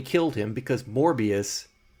intentionally killed him because Morbius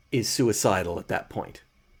is suicidal at that point.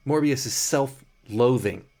 Morbius is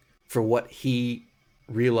self-loathing for what he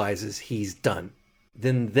realizes he's done.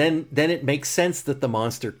 Then it makes sense that the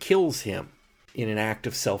monster kills him in an act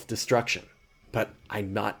of self-destruction. But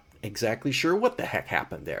I'm not exactly sure what the heck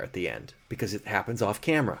happened there at the end, because it happens off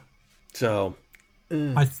camera. So,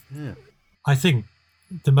 I think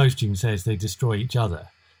the most you can say is they destroy each other,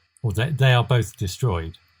 or they are both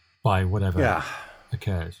destroyed by whatever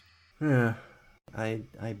occurs. Yeah,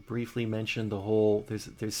 I briefly mentioned the whole.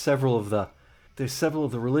 There's several of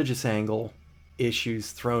the religious angle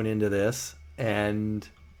issues thrown into this, and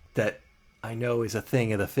that I know is a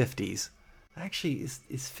thing of the 50s. Actually,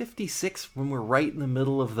 is 56 when we're right in the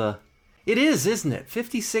middle of the... It is, isn't it?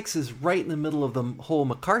 56 is right in the middle of the whole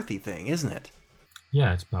McCarthy thing, isn't it?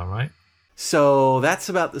 Yeah, it's about right. So that's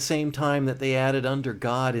about the same time that they added under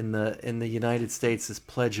God in the United States as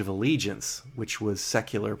Pledge of Allegiance, which was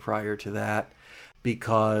secular prior to that,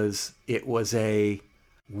 because it was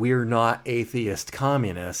we're not atheist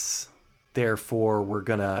communists, therefore we're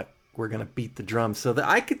gonna beat the drum. So that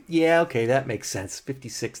I could, that makes sense.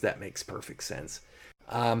 56, that makes perfect sense.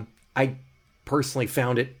 I personally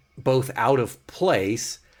found it both out of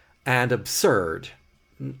place and absurd.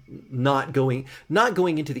 Not going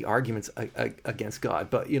into the arguments against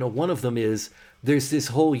God, but one of them is there's this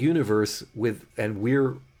whole universe and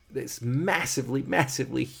we're this massively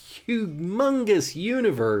humongous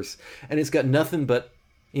universe, and it's got nothing but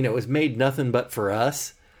it's made nothing but for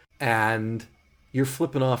us, and you're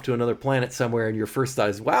flipping off to another planet somewhere, and your first thought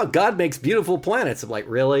is, wow, God makes beautiful planets. I'm like,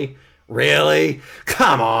 really?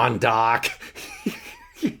 Come on, Doc.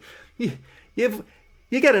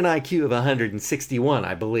 You got an IQ of 161,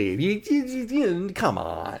 I believe. You come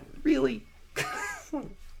on, really?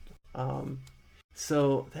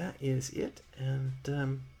 So that is it, and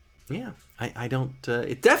I don't.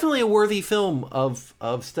 It's definitely a worthy film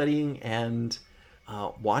of studying and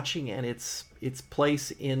watching, and its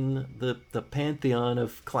place in the pantheon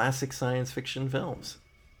of classic science fiction films.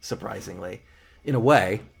 Surprisingly, in a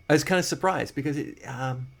way, I was kind of surprised because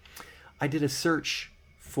I did a search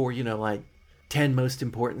for like 10 most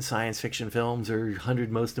important science fiction films or 100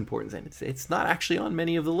 most important, and it's not actually on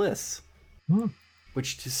many of the lists,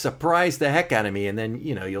 which just surprised the heck out of me. And then,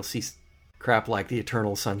 you'll see crap like The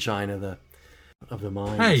Eternal Sunshine of the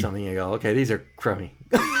Mind or something. You go, okay, these are crummy.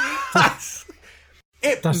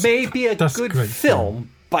 It may be a good film,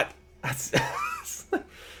 but that's,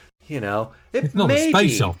 it's not a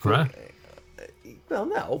space opera. Well,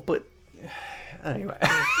 no, but anyway.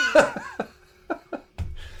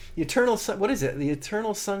 The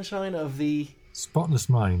Eternal Sunshine of the Spotless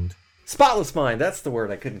Mind. Spotless Mind. That's the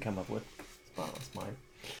word I couldn't come up with. Spotless Mind.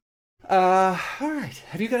 All right.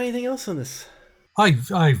 Have you got anything else on this?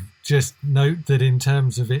 I just note that in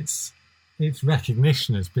terms of its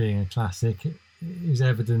recognition as being a classic, it is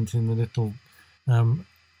evident in the little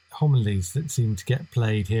homilies that seem to get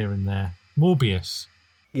played here and there. Morbius.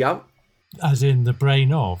 Yep. As in the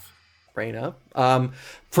brain of. Brain of.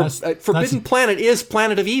 Forbidden Planet is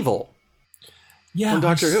Planet of Evil. Yeah. From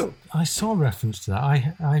Doctor Who. I saw a reference to that.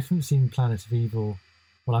 I haven't seen Planet of Evil.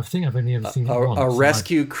 Well, I think I've only ever seen it once. A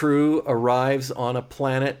rescue crew arrives on a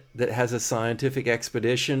planet that has a scientific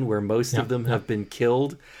expedition where most of them have been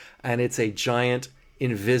killed, and it's a giant,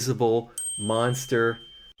 invisible monster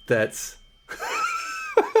that's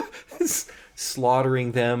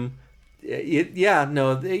slaughtering them. The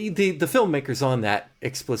filmmakers on that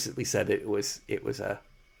explicitly said it was a,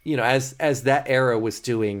 as that era was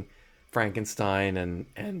doing Frankenstein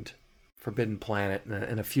and Forbidden Planet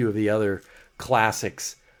and a few of the other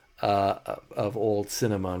classics of old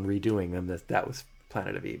cinema and redoing them, that was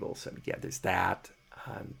Planet of Evil. So yeah, there's that,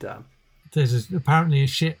 and there's apparently a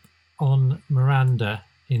ship on Miranda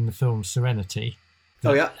in the film Serenity.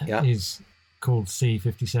 Is called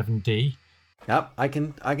C-57D. Yep, I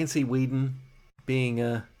can see Whedon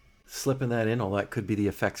being slipping that in. All that could be the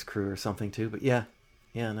effects crew or something too. But it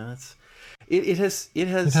has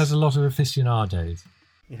a lot of aficionados.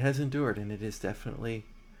 It has endured, and it is definitely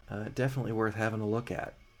worth having a look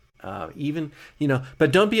at.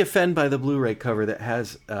 But don't be offended by the Blu-ray cover that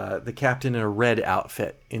has the captain in a red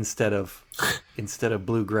outfit instead of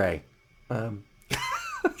blue-gray.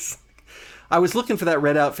 I was looking for that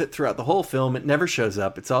red outfit throughout the whole film. It never shows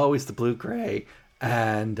up. It's always the blue-gray,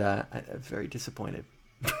 and I'm very disappointed.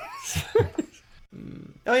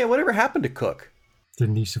 Oh yeah, whatever happened to Cook?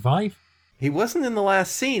 Didn't he survive? He wasn't in the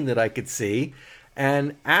last scene that I could see,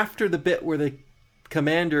 and after the bit where the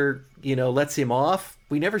commander, lets him off,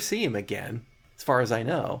 we never see him again, as far as I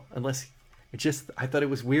know. Unless I thought it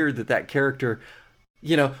was weird that character,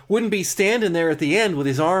 wouldn't be standing there at the end with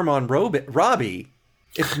his arm on Robbie,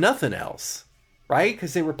 if nothing else, right?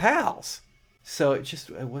 Because they were pals. So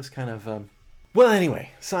it was kind of. Well,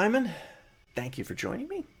 anyway, Simon, thank you for joining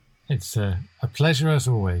me. It's a pleasure as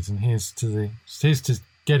always, and here's to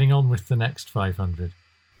getting on with the next 500.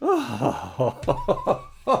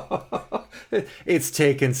 It's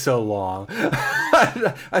taken so long.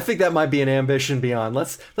 I think that might be an ambition beyond.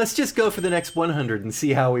 Let's just go for the next 100 and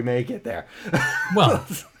see how we make it there. Well,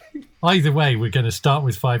 either way, we're going to start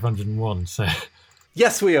with 501. So,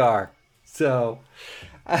 yes, we are. So,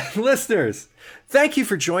 listeners, thank you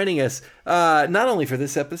for joining us. Not only for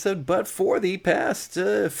this episode, but for the past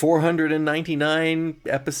 499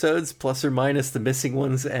 episodes, plus or minus the missing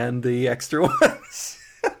ones and the extra ones.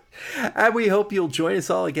 And we hope you'll join us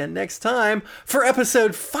all again next time for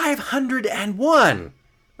episode 501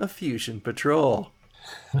 of Fusion Patrol.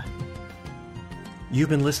 You've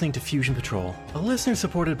been listening to Fusion Patrol, a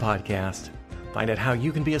listener-supported podcast. Find out how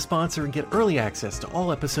you can be a sponsor and get early access to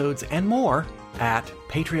all episodes and more at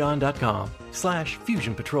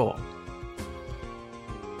patreon.com/Fusion Patrol.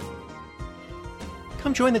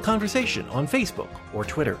 Come join the conversation on Facebook or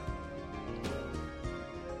Twitter.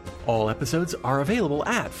 All episodes are available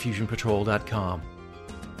at FusionPatrol.com.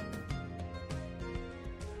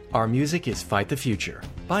 Our music is Fight the Future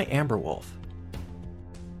by Amber Wolf.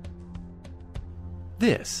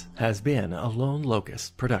 This has been a Lone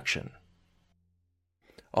Locust production.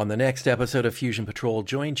 On the next episode of Fusion Patrol,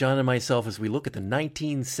 join John and myself as we look at the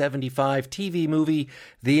 1975 TV movie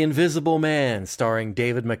The Invisible Man, starring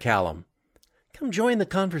David McCallum. Come join the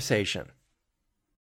conversation.